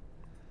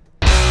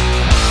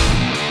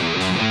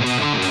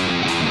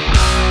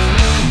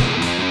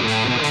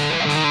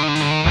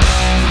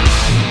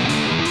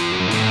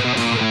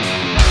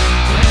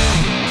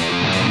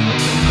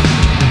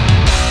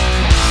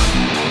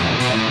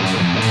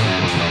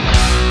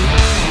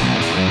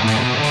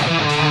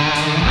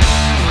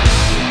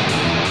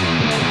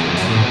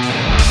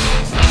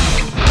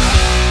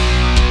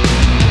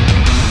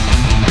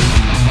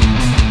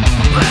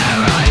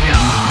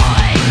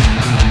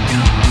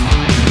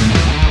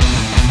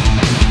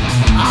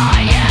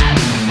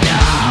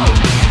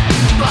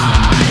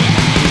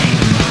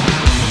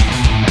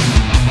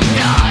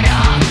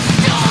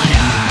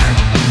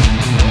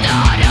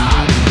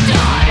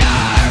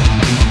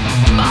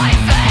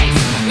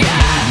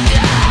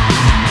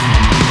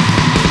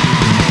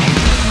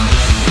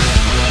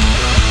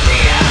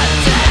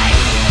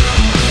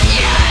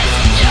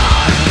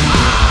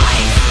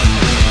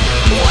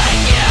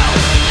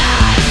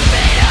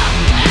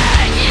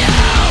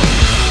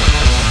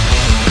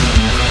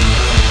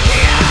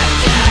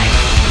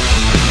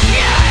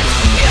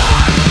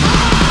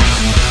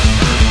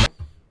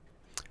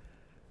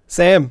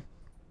 Sam,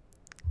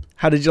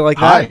 how did you like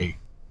that?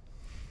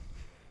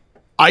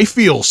 I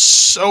feel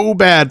so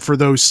bad for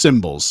those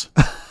symbols.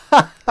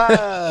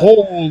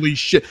 Holy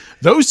shit.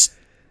 Those,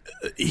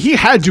 he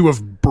had to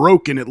have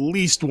broken at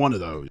least one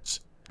of those.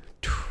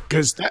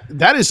 Because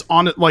that is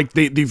on it. Like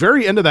the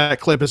very end of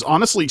that clip is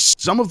honestly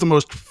some of the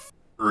most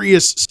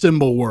furious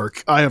cymbal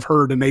work I have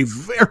heard in a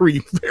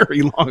very,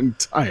 very long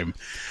time.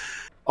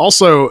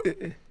 Also,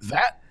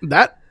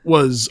 that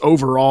was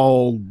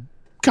overall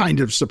kind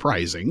of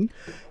surprising.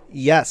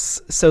 Yes.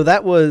 So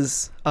that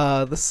was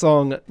the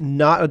song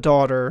Not a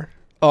Daughter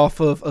off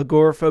of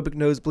Agoraphobic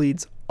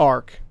Nosebleed's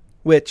Arc,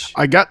 which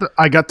I got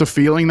the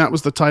feeling that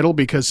was the title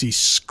because he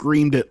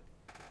screamed it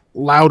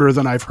louder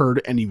than I've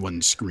heard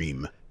anyone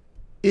scream.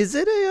 is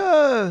it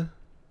a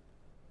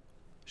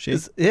She?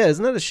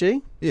 isn't that a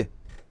she? Yeah.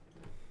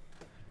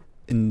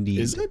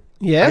 Indeed. Is it?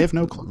 Yeah. I have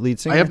no clue. Lead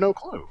singer? I have no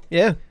clue.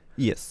 Yeah.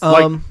 Yes.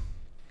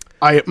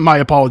 My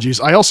apologies.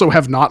 I also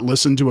have not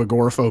listened to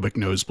Agoraphobic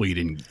Nosebleed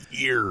in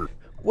years.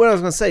 What I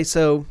was going to say,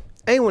 so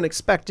anyone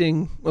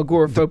expecting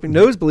Agoraphobic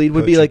Nosebleed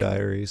would be Poacher like,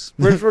 Diaries.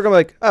 we're going to be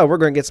like, oh, we're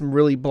going to get some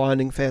really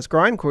blinding fast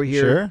grindcore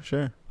here.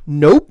 Sure.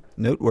 Nope.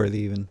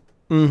 Noteworthy even.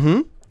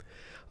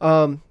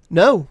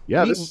 No.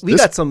 Yeah, we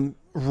got some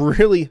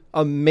really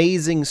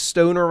amazing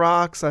stoner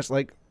rock /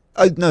 like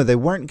No, they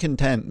weren't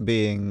content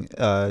being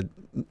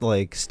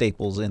like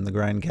staples in the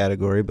grind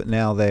category, but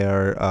now they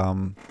are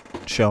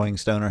showing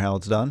stoner how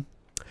it's done.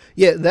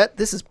 yeah,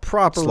 this is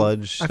proper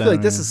Sludge, I feel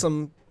like this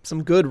stoner. is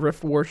some good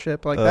riff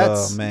worship. Like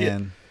that's Oh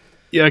man.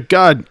 Yeah,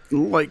 God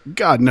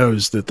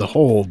knows that the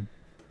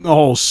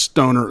whole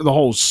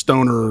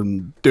stoner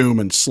and doom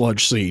and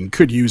sludge scene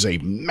could use a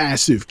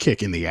massive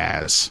kick in the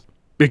ass.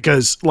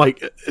 Because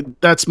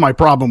that's my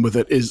problem with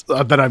it is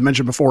that I've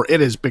mentioned before.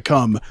 It has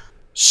become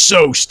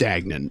so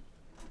stagnant.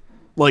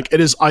 Like it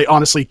is. I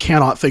honestly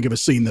cannot think of a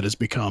scene that has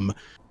become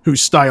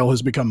whose style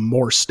has become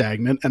more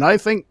stagnant. And I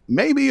think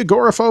maybe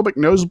Agoraphobic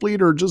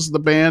Nosebleed or just the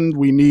band,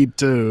 we need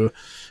to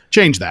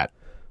change that.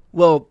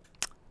 Well,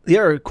 the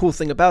other cool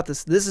thing about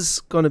this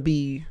is going to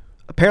be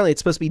apparently it's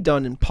supposed to be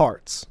done in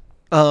parts.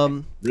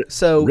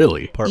 So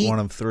Really? Part 1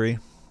 of 3.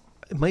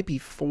 it might be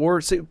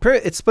 4. So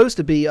it's supposed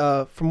to be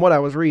from what I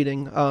was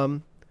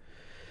reading.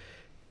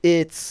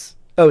 It's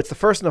the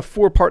first in a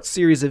 4-part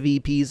series of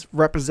EPs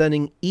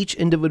representing each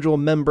individual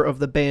member of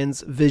the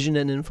band's vision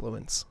and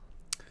influence.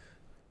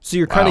 So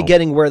you're kind of Wow.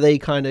 getting where they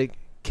kind of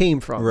came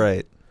from.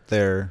 Right.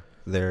 their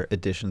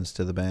additions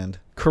to the band.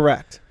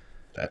 Correct.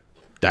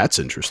 That's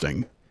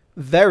interesting.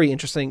 Very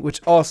interesting,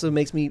 which also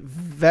makes me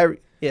very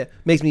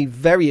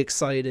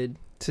excited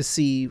to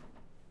see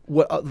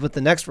what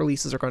the next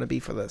releases are going to be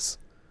for this.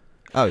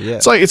 Oh yeah.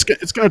 It's like it's going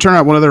to turn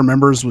out one of their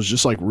members was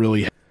just like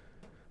really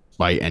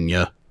by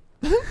Enya.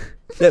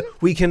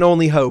 We can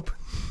only hope.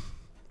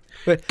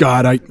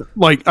 God,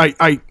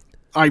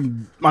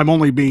 I'm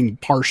only being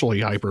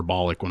partially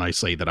hyperbolic when I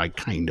say that I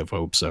kind of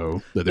hope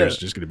so. That there's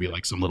just going to be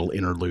like some little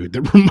interlude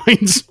that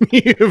reminds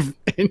me of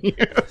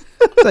Enya.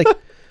 It's like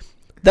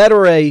that,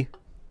 or is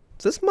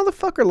this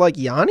motherfucker like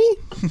Yanni?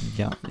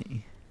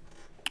 Yanni.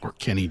 Or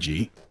Kenny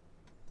G.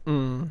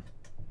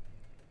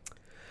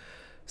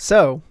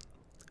 So,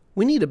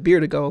 we need a beer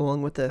to go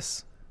along with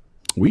this.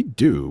 We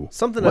do.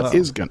 Something What that's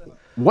is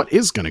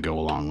gonna go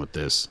along with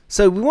this?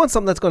 So we want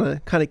something that's going to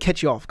kind of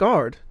catch you off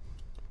guard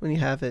when you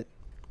have it.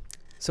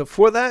 So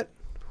for that,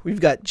 we've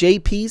got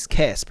JP's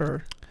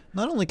Casper,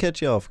 Not only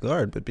catch you off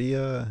guard, but be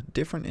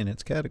different in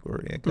its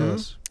category, I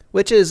guess.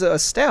 which is a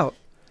stout.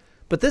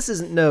 But this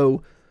isn't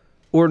no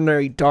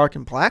ordinary dark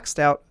and black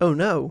stout. Oh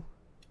no,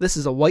 this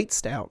is a white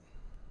stout.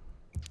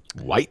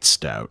 White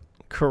stout.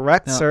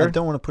 Correct, Now, sir. I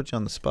don't want to put you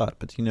on the spot,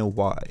 but do you know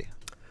why?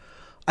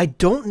 I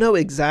don't know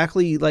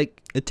exactly like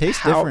It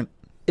tastes how- different.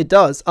 It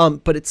does.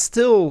 But it's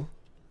still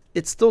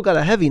got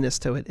a heaviness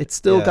to it. It's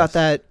still got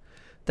Yes.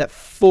 that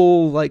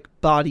full like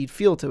bodied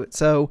feel to it.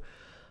 So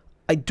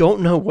I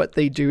don't know what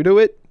they do to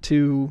it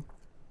to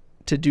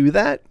do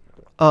that.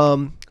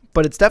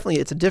 But it's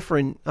a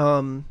different.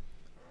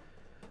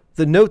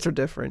 The notes are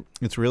different.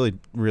 It's really,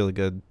 really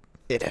good.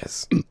 It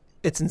is.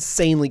 It's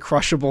insanely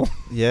crushable.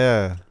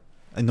 Yeah.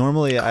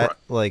 Normally,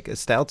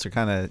 stouts are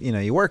kind of,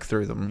 you work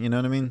through them. You know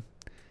what I mean?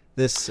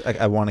 This,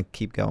 I want to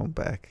keep going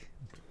back,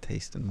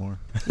 tasting more.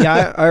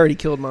 Yeah, I already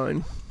killed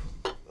mine.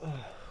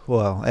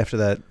 Well, after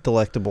that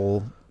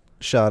delectable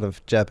shot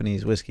of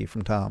Japanese whiskey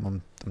from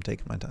Tom, I'm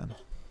taking my time.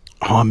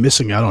 Oh, I'm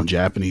missing out on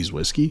Japanese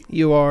whiskey.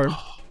 You are.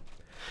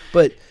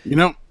 But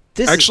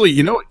this Actually,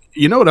 you know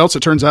what else?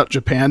 It turns out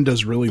Japan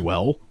does really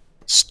well.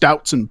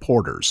 Stouts and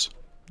porters.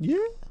 Yeah.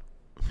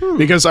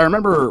 Because I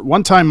remember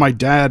one time my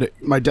dad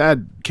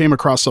came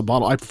across a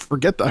bottle. I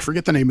forget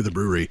the name of the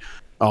brewery.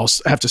 I'll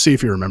have to see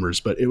if he remembers.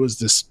 But it was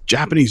this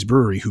Japanese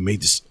brewery who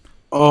made this.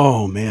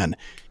 Oh man,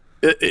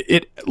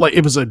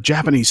 it was a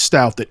Japanese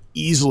stout that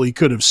easily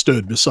could have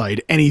stood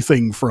beside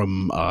anything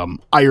from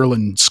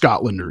Ireland,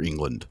 Scotland, or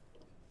England.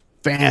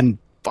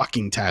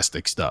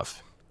 Fan-fucking-tastic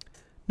stuff.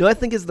 No, I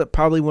think is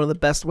probably one of the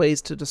best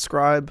ways to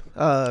describe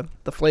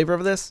the flavor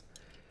of this.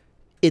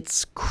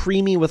 It's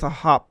creamy with a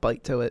hop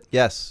bite to it.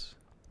 Yes.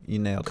 You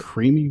nailed it.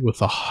 Creamy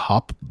with a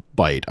hop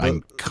bite.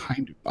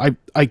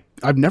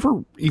 I've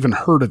never even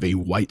heard of a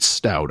white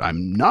stout.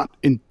 I'm not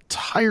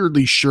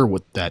entirely sure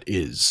what that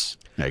is,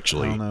 I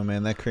actually. don't know,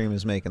 man. That cream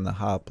is making the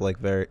hop like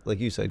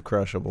you said,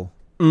 crushable.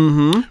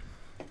 Mm-hmm.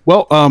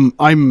 Well,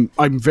 I'm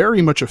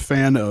very much a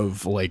fan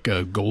of like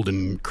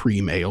golden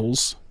cream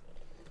ales.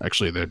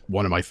 Actually,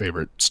 one of my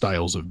favorite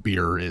styles of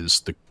beer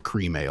is the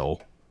cream ale.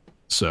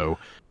 So,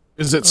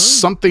 is it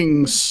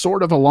something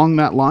sort of along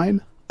that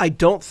line? I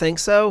don't think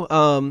so.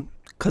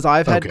 Because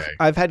I've Okay.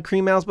 had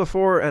cream ales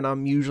before, and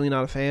I'm usually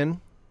not a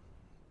fan.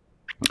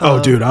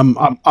 Oh, dude, I'm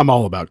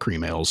all about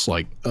cream ales.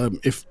 Like,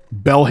 if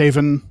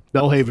Bellhaven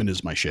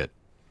is my shit.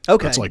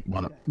 Okay.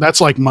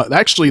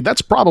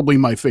 That's probably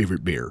my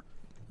favorite beer.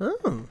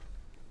 Oh.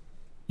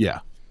 Yeah,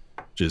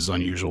 which is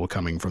unusual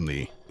coming from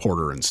the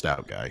porter and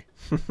stout guy.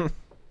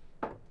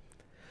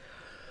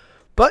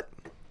 But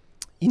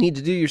you need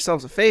to do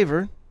yourselves a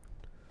favor.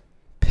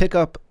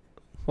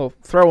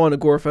 Throw on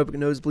Agoraphobic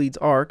Nosebleeds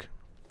Arc.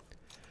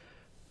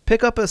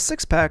 Pick up a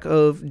 6-pack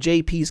of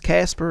JP's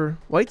Casper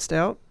White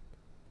Stout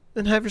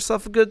and have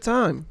yourself a good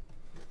time.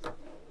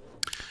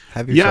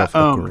 Have yourself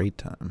Yeah, a great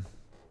time.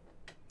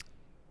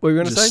 What were you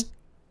going to say? Just-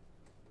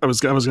 I was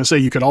going to say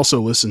you could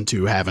also listen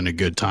to "Having a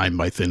Good Time"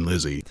 by Thin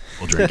Lizzy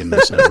while drinking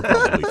this. That would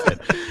probably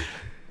fit.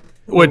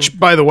 Which,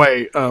 by the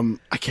way,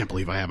 I can't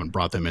believe I haven't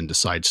brought them into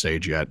Side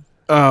Stage yet.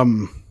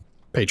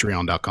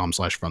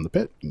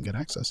 Patreon.com/FromThePit. You can get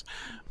access.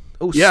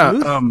 Oh, Yeah,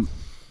 smooth.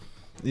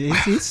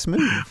 He's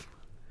smooth.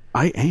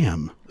 I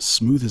am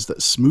smooth as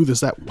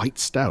that white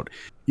stout.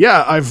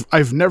 Yeah,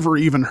 I've never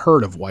even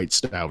heard of white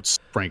stouts,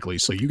 frankly.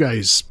 So you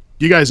guys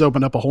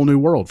opened up a whole new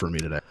world for me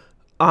today.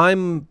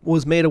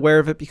 Was made aware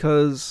of it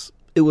because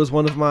it was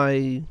one of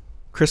my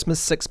Christmas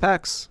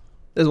 6-packs.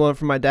 It was one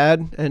from my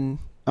dad, and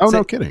Oh,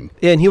 no kidding.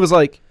 yeah, and he's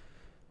like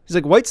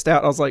white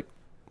stout. I was like,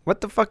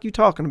 what the fuck you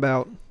talking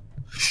about?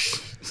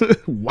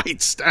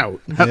 White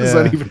stout. How's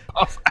that even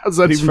First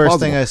possible?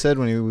 thing I said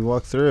when we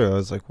walked through, I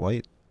was like,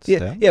 white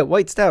stout? Yeah,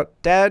 white stout.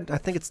 Dad, I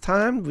think it's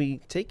time we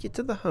take you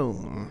to the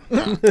home.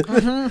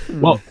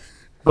 Well,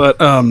 but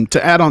to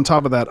add on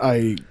top of that,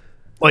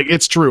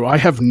 it's true.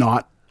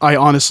 I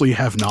honestly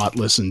have not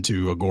listened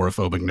to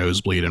Agoraphobic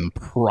Nosebleed in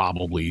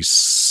probably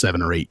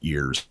 7 or 8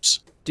 years.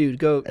 Dude,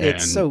 go.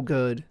 It's And- so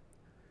good.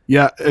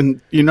 Yeah,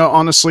 and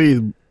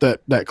honestly,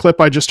 that clip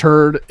I just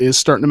heard is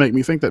starting to make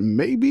me think that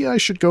maybe I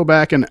should go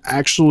back and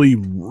actually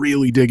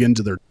really dig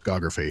into their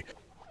discography.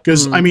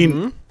 Because I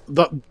mean,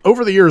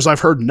 over the years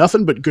I've heard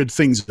nothing but good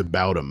things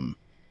about them.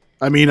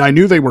 I mean, I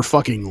knew they were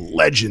fucking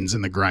legends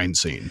in the grind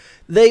scene.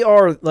 They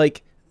are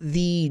like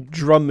the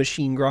drum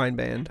machine grind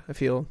band, I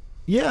feel.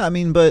 Yeah,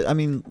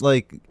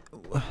 like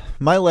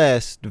my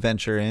last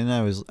venture in,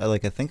 I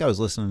think I was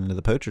listening to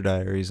the Poacher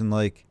Diaries, and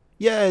like,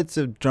 yeah, it's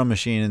a drum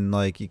machine, and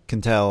like you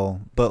can tell,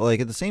 but like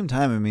at the same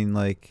time, I mean,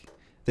 like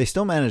they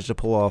still managed to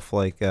pull off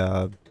like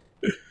a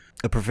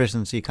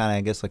proficiency kind of,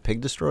 I guess, like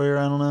Pig Destroyer.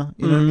 I don't know,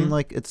 you know what I mean?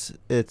 Like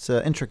it's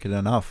intricate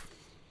enough.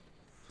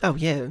 Oh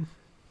yeah.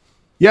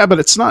 Yeah, but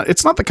it's not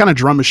the kind of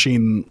drum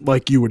machine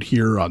like you would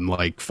hear on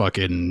like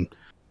fucking.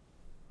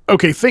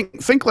 Okay,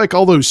 think like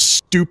all those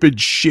stupid,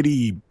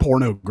 shitty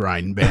porno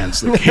grind bands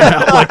that came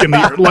out like in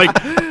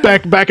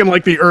the back in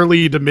like the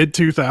early to mid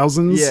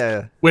 2000s.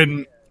 Yeah,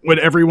 when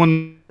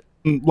everyone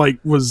like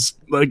was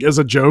like as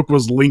a joke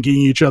was linking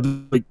each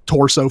other like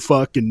torso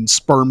fuck and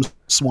sperm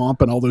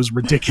swamp and all those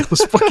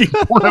ridiculous fucking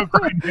porno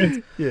grind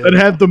bands that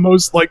had the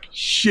most like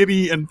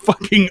shitty and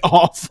fucking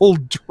awful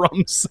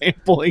drum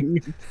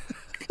sampling.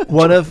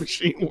 One of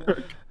machine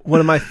work. One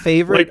of my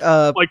favorite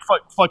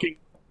fucking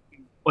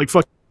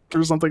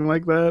or something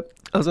like that.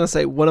 I was gonna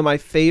say one of my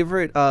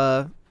favorite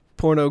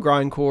porno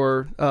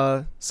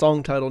grindcore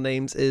song title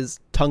names is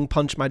 "Tongue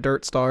Punch My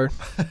Dirt Star."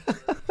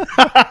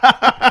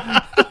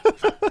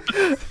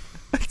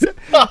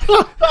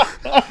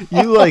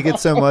 You like it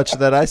so much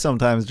that I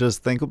sometimes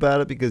just think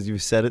about it because you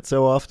said it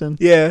so often.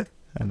 Yeah,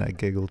 and I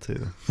giggle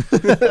too.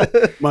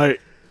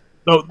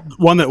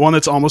 One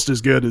that's almost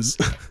as good is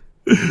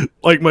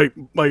like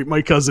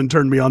my cousin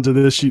turned me onto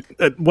this. She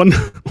at one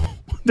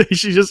day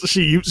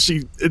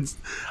it's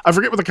I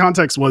forget what the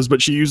context was,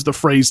 but she used the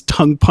phrase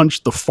 "tongue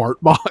punch the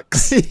fart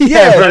box." Yeah,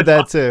 I heard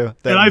that too.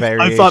 And I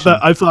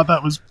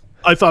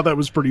thought that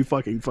was pretty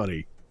fucking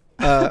funny.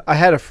 I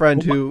had a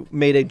friend who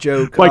made a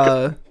joke.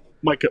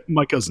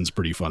 My cousin's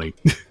pretty funny.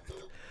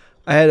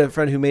 I had a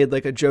friend who made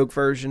like a joke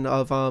version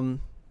of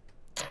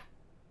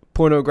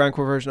porno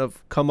grindcore version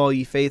of "Come All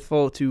Ye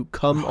Faithful" to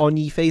 "Come On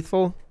Ye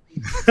Faithful."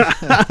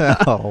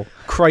 Oh.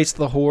 Christ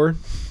the whore.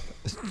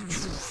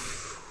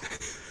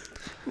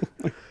 Oh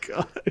my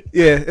god.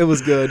 Yeah, it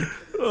was good.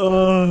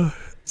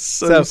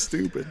 So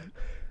stupid.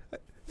 I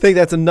think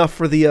that's enough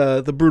for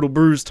the Brutal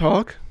Brews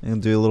talk.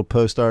 And do a little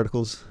post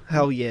articles.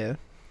 Hell yeah.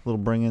 Little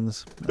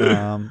bring-ins.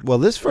 Well,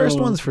 this first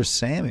one's for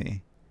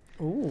Sammy.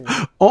 Ooh.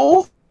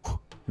 Oh.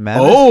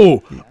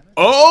 Mammoth?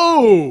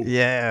 Oh.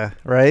 Yeah,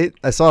 right?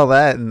 I saw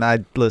that and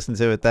I listened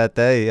to it that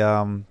day.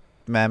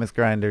 Mammoth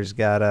Grinder's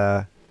got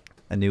a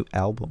new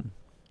album.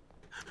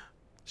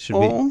 Should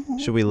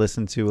we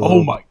listen to a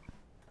little...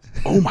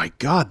 Oh my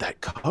god,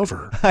 that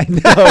cover. I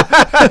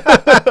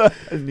know.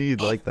 I knew you'd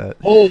like that.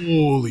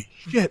 Holy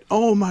shit.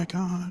 Oh my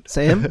god.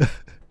 Sam,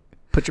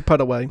 put your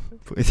putt away.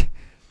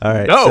 All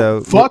right. No,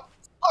 so fuck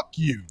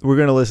you. We're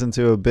going to listen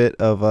to a bit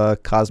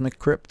of Cosmic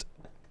Crypt.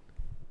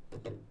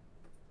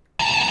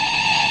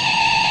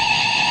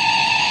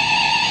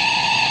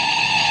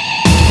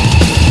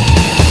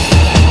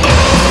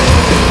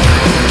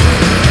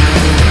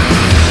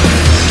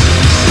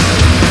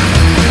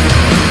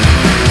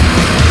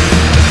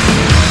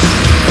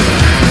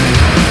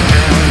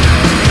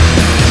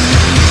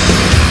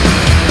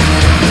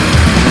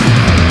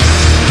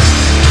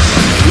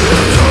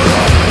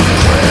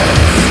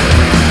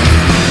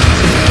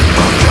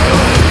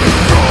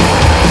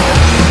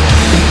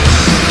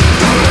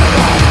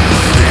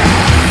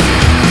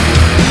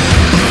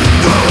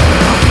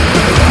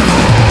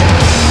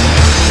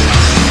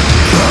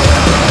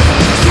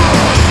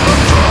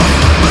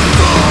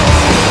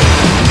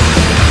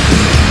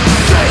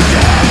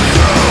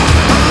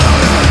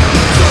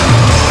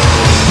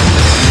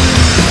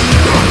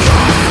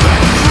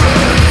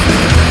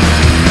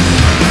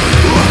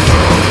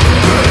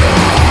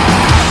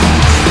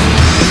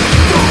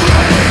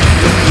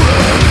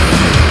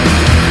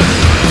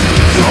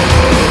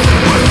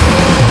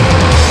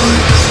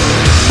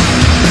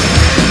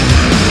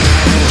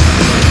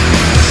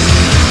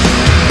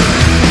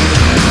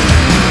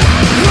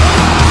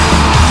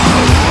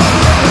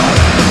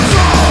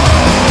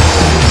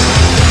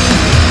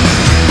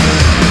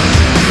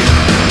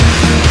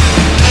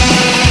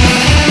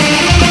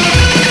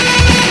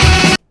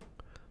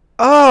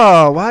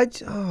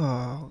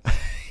 Oh,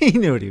 He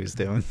knew what he was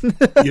doing.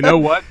 You know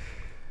what?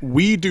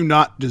 We do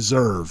not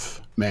deserve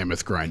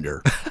Mammoth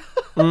Grinder.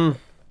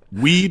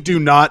 We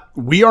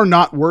are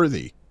not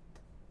worthy.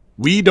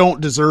 We don't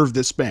deserve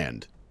this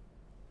band.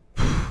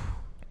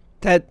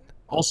 that.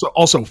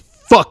 Also,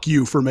 fuck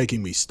you for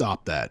making me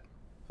stop that.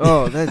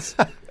 Oh, that's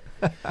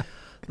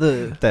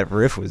That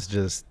riff was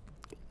just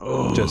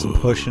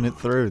pushing it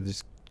through.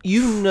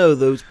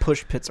 those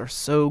push pits are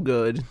so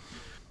good.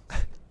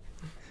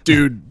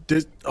 Dude,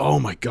 oh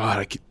my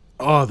god!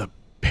 The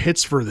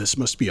pits for this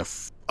must be a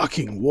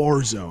fucking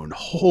war zone.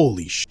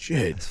 Holy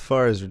shit! As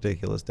far as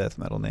ridiculous death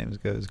metal names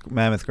goes,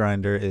 Mammoth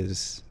Grinder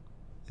is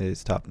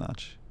top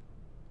notch.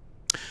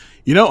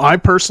 You know, I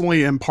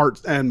personally am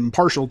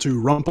partial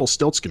to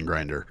Rumpelstiltskin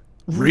Grinder.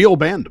 Real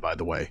band, by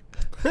the way.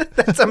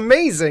 That's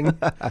amazing.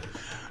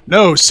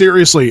 No,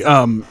 seriously.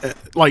 I'm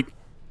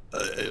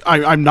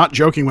not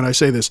joking when I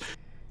say this.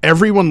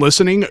 Everyone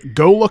listening,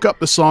 go look up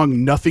the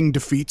song "Nothing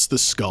Defeats the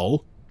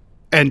Skull"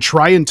 and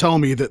try and tell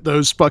me that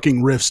those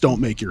fucking riffs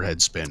don't make your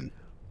head spin.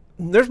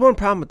 There's one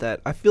problem with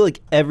that. I feel like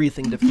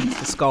everything defeats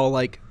the skull,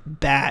 like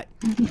bat,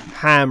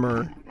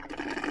 hammer,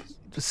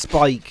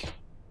 spike,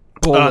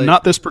 bullet.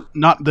 Not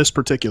this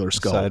particular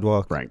skull.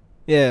 Sidewalk. Right.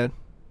 Yeah.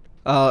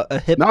 A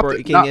hip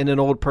breaking and an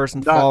old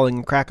person falling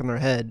and cracking their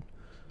head.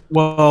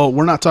 Well,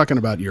 we're not talking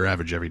about your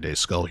average everyday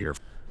skull here.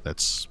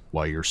 That's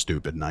why you're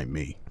stupid and I'm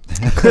me.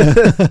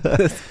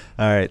 All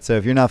right, so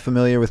if you're not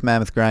familiar with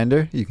Mammoth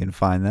Grinder, you can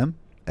find them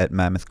at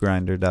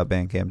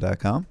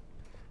mammothgrinder.bandcamp.com.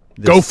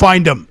 Go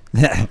find them.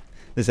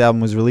 This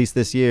album was released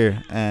this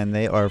year, and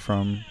they are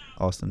from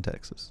Austin,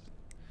 Texas.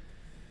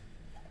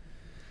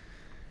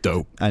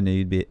 Dope. I knew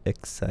you'd be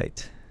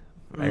excited.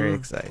 Very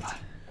excited.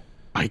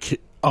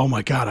 Oh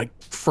my God, I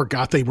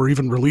forgot they were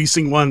even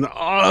releasing one.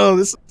 Oh,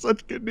 this is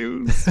such good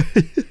news.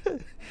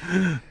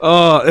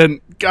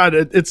 And God,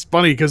 it's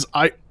funny because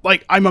I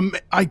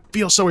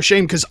feel so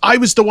ashamed because I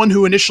was the one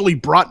who initially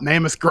brought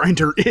Mammoth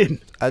Grinder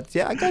in. I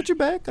got your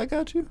back. I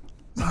got you.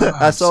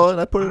 I saw it.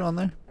 I put it on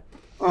there.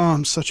 Oh,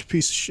 I'm such a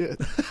piece of shit.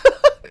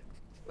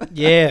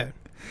 Yeah.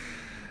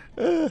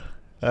 All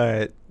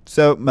right.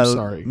 So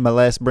Sorry. my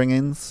last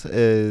bring-ins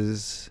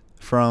is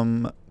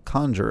from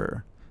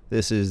Conjurer.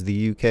 This is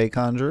the UK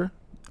Conjurer,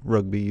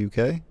 Rugby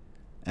UK,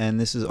 and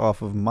this is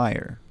off of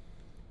Meyer.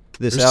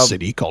 There's a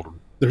city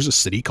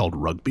called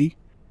Rugby.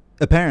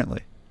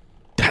 Apparently.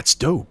 That's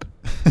dope.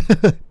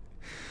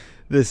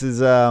 This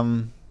is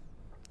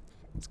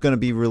it's going to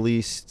be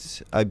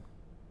released, I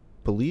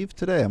believe,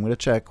 today. I'm going to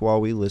check while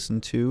we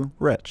listen to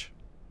Wretch.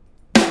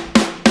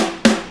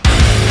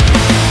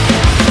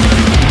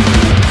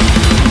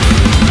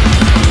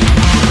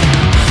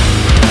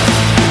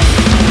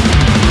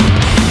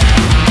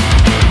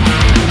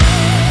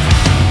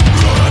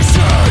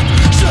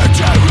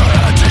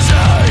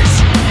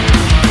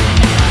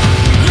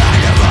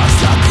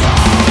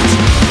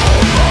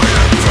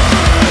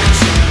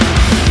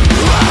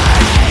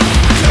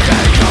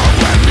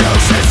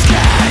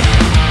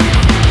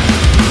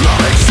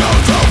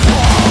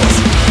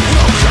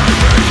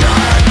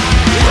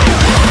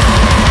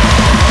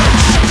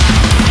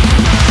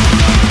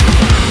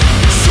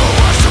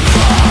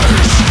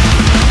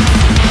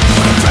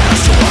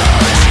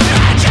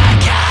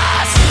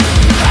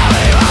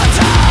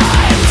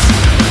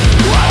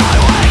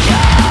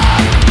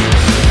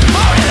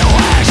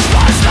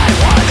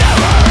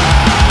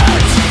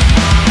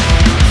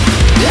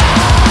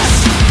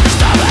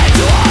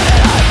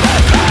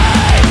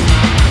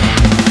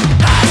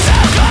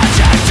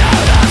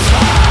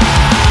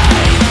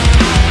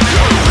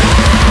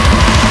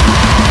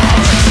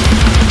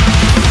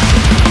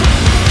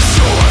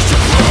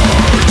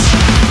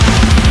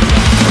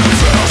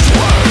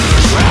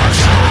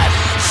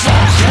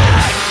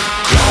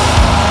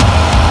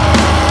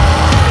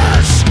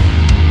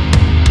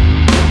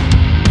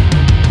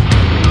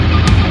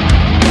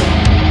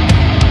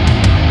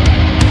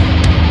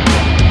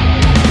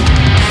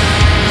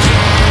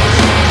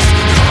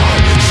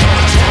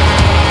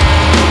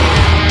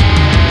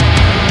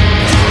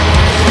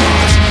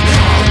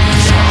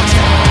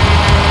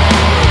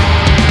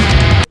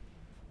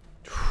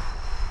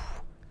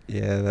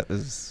 Yeah, that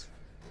was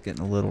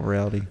getting a little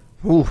rowdy.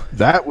 Ooh,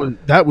 that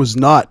was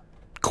not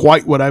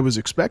quite what I was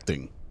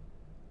expecting.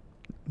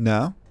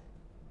 No?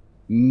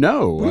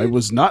 No, I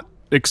was not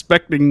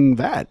expecting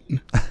that.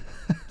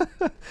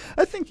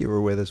 I think you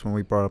were with us when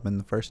we brought up in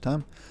the first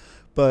time,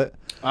 but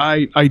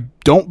I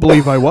don't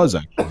believe I was,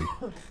 actually.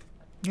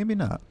 maybe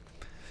not.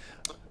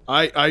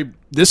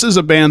 This is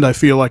a band I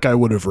feel like I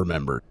would have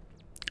remembered.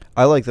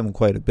 I like them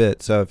quite a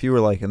bit, so if you were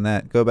liking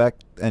that, go back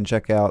and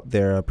check out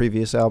their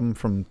previous album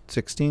from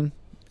 16.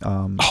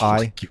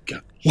 Like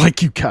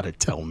you gotta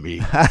tell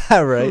me.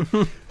 Right.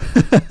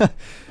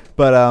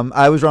 But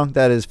I was wrong.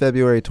 That is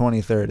February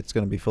 23rd. It's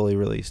going to be fully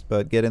released.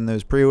 But get in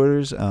those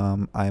pre-orders.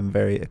 I am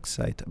very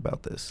excited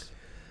about this.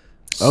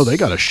 Oh, they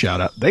got a shout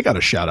out. They got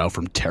a shout out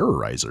from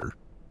Terrorizer.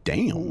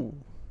 Damn. Ooh.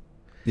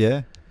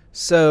 Yeah.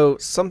 So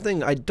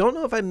something, I don't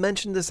know if I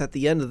mentioned this at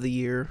the end of the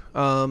year,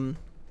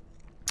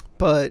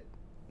 but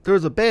there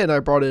was a band I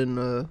brought in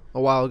a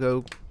while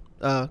ago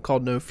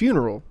called No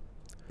Funeral.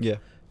 Yeah.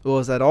 It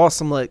was that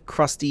awesome, like,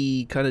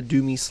 crusty, kind of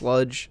doomy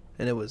sludge,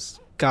 and it was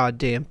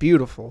goddamn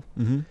beautiful.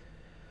 Mm-hmm.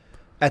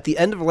 At the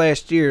end of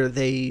last year,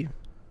 they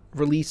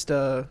released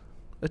a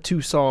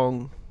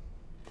 2-song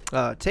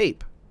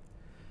tape,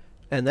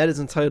 and that is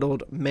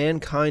entitled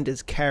Mankind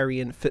is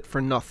Carrion Fit for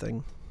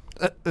Nothing.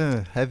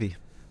 Heavy.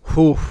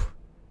 Whew.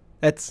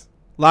 That's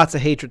lots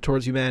of hatred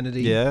towards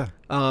humanity. Yeah.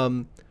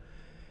 Do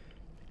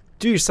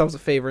yourselves a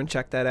favor and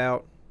check that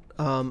out.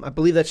 I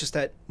believe that's just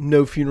at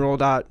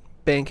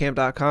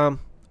nofuneral.bandcamp.com.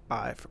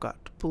 I forgot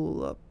to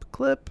pull up a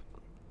clip.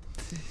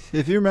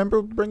 If you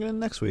remember, bring it in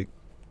next week.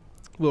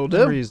 Will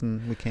No do.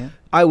 reason we can't.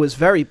 I was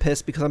very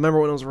pissed because I remember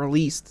when it was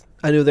released,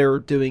 I knew they were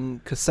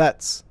doing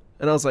cassettes,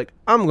 and I was like,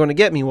 I'm gonna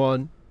get me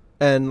one,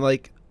 and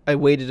like I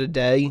waited a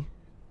day,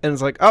 and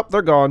it's like, oh,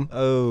 they're gone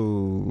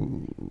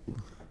Oh.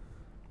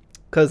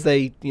 because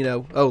they,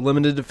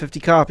 limited to 50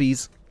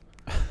 copies.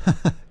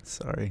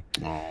 Sorry.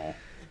 Oh,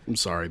 I'm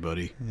sorry,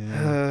 buddy.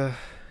 Yeah.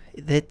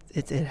 It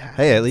happens.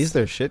 Hey, at least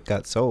their shit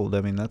got sold.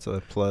 I mean, that's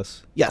a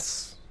plus.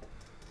 Yes.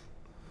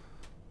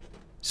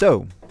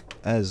 So,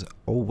 as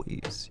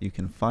always, you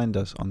can find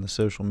us on the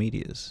social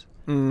medias.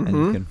 And you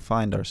Mm-hmm. can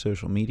find our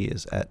social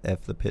medias at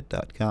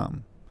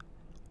fthepit.com.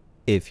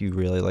 If you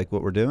really like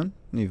what we're doing,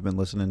 and you've been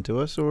listening to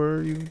us,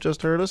 or you've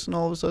just heard us and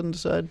all of a sudden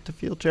decide to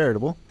feel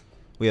charitable,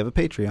 we have a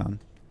Patreon.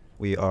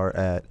 We are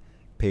at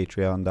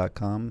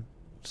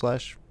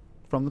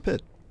patreon.com/fromthepit.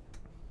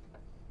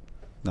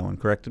 No one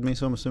corrected me,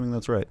 so I'm assuming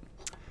that's right.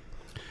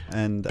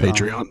 And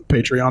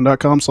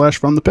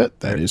Patreon.com/fromthepit.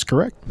 That is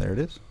correct. There it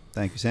is.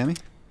 Thank you, Sammy.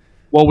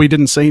 Well, we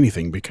didn't say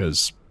anything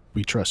because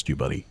we trust you,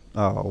 buddy.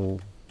 Oh,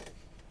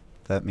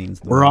 that means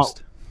the We're all-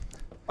 most.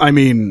 I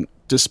mean,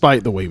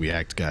 despite the way we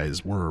act,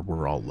 guys,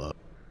 we're all love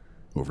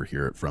over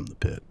here at From the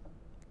Pit.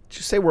 Did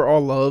you say we're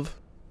all love?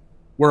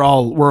 We're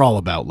all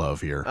about love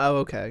here. Oh,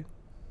 okay.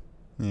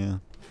 Yeah.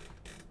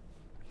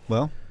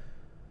 Well,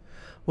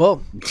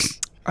 Well,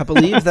 I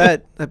believe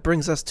that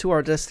brings us to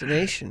our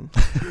destination.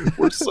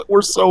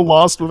 we're so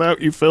lost without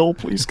you, Phil.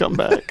 Please come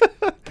back.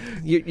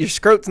 Your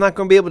scrote's not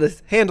going to be able to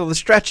handle the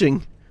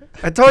stretching.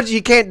 I told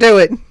you can't do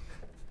it.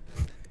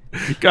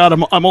 God,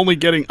 I'm only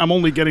getting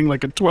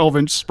like a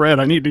 12-inch spread.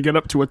 I need to get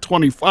up to a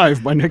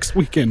 25 by next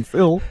weekend,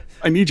 Phil.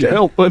 I need your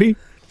help, buddy.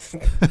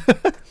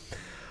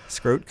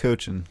 scrote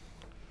coaching.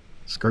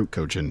 Scrote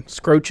coaching.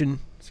 Scroaching.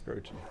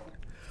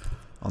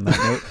 On that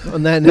note.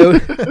 On that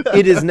note,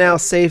 it is now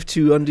safe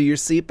to undo your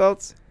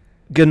seatbelts.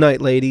 Good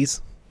night,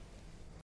 ladies.